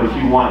 But if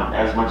you want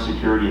as much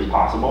security as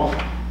possible,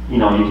 you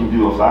know, you can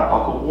do a flat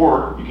buckle,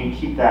 or you can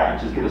keep that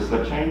and just get a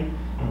slip chain.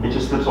 It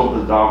just slips over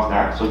the dog's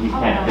neck so he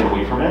can't get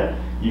away from it.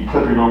 You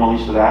clip your normal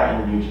leash to that,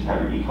 and then you just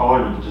have your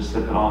e-collar, and you can just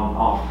slip it on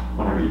off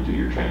whenever you do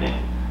your training.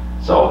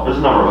 So there's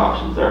a number of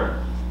options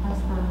there. That's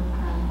the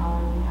kind of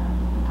collar we had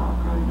with the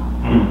dog growing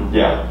up.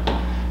 Yeah.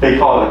 They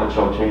call it like a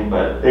choke chain,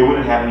 but it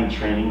wouldn't have any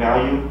training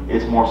value.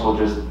 It's more so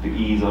just the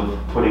ease of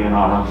putting it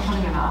on them.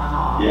 Putting it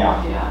on and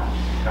off.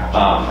 Yeah.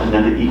 Gotcha. And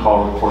then the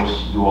e-collar, of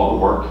course, do all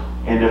the work.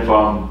 And if,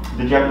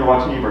 did you happen to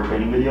watch any of our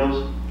training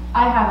videos?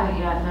 I haven't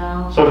yet,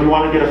 no. So if you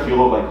want to get a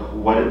feel of like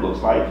what it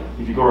looks like,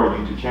 if you go to our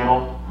YouTube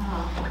channel,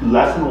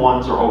 lesson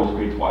ones are always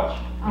great to watch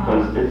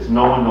because it's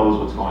no one knows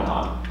what's going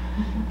on.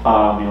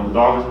 You know, the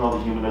dog doesn't know,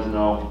 the human doesn't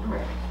know,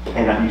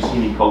 and you see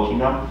me coaching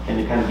them, and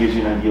it kind of gives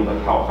you an idea of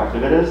like how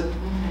effective it is.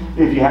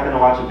 If you happen to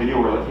watch a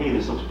video where like, hey,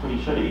 this looks pretty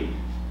shitty,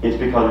 it's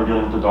because we're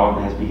dealing with a dog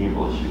that has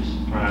behavioral issues.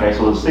 Okay,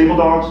 so the stable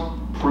dogs,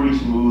 pretty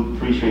smooth,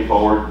 pretty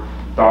straightforward.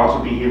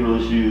 Dogs with behavioral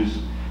issues,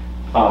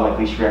 like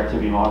leash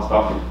reactivity and all that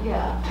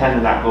stuff, tend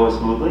to not go as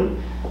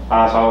smoothly. So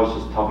I always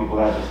just tell people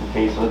that just in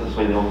case, so that this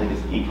way they don't think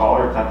it's the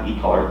e-collar. It's not the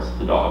e-collar, it's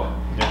the dog.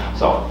 Yeah.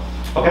 So,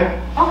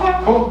 okay.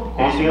 Okay. Cool.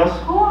 Anything else?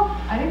 Cool.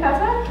 I think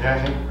that's it. Yeah,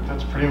 I think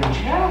that's pretty much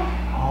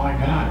all I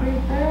got. Pretty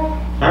thorough.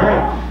 All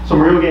right. So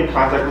Maria will get in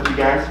contact with you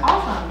guys.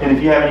 Awesome. And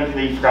if you have anything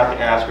that you forgot to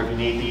ask, or if you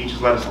need to,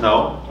 just let us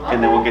know,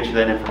 and then we'll get you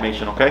that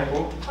information, okay?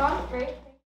 Sounds great.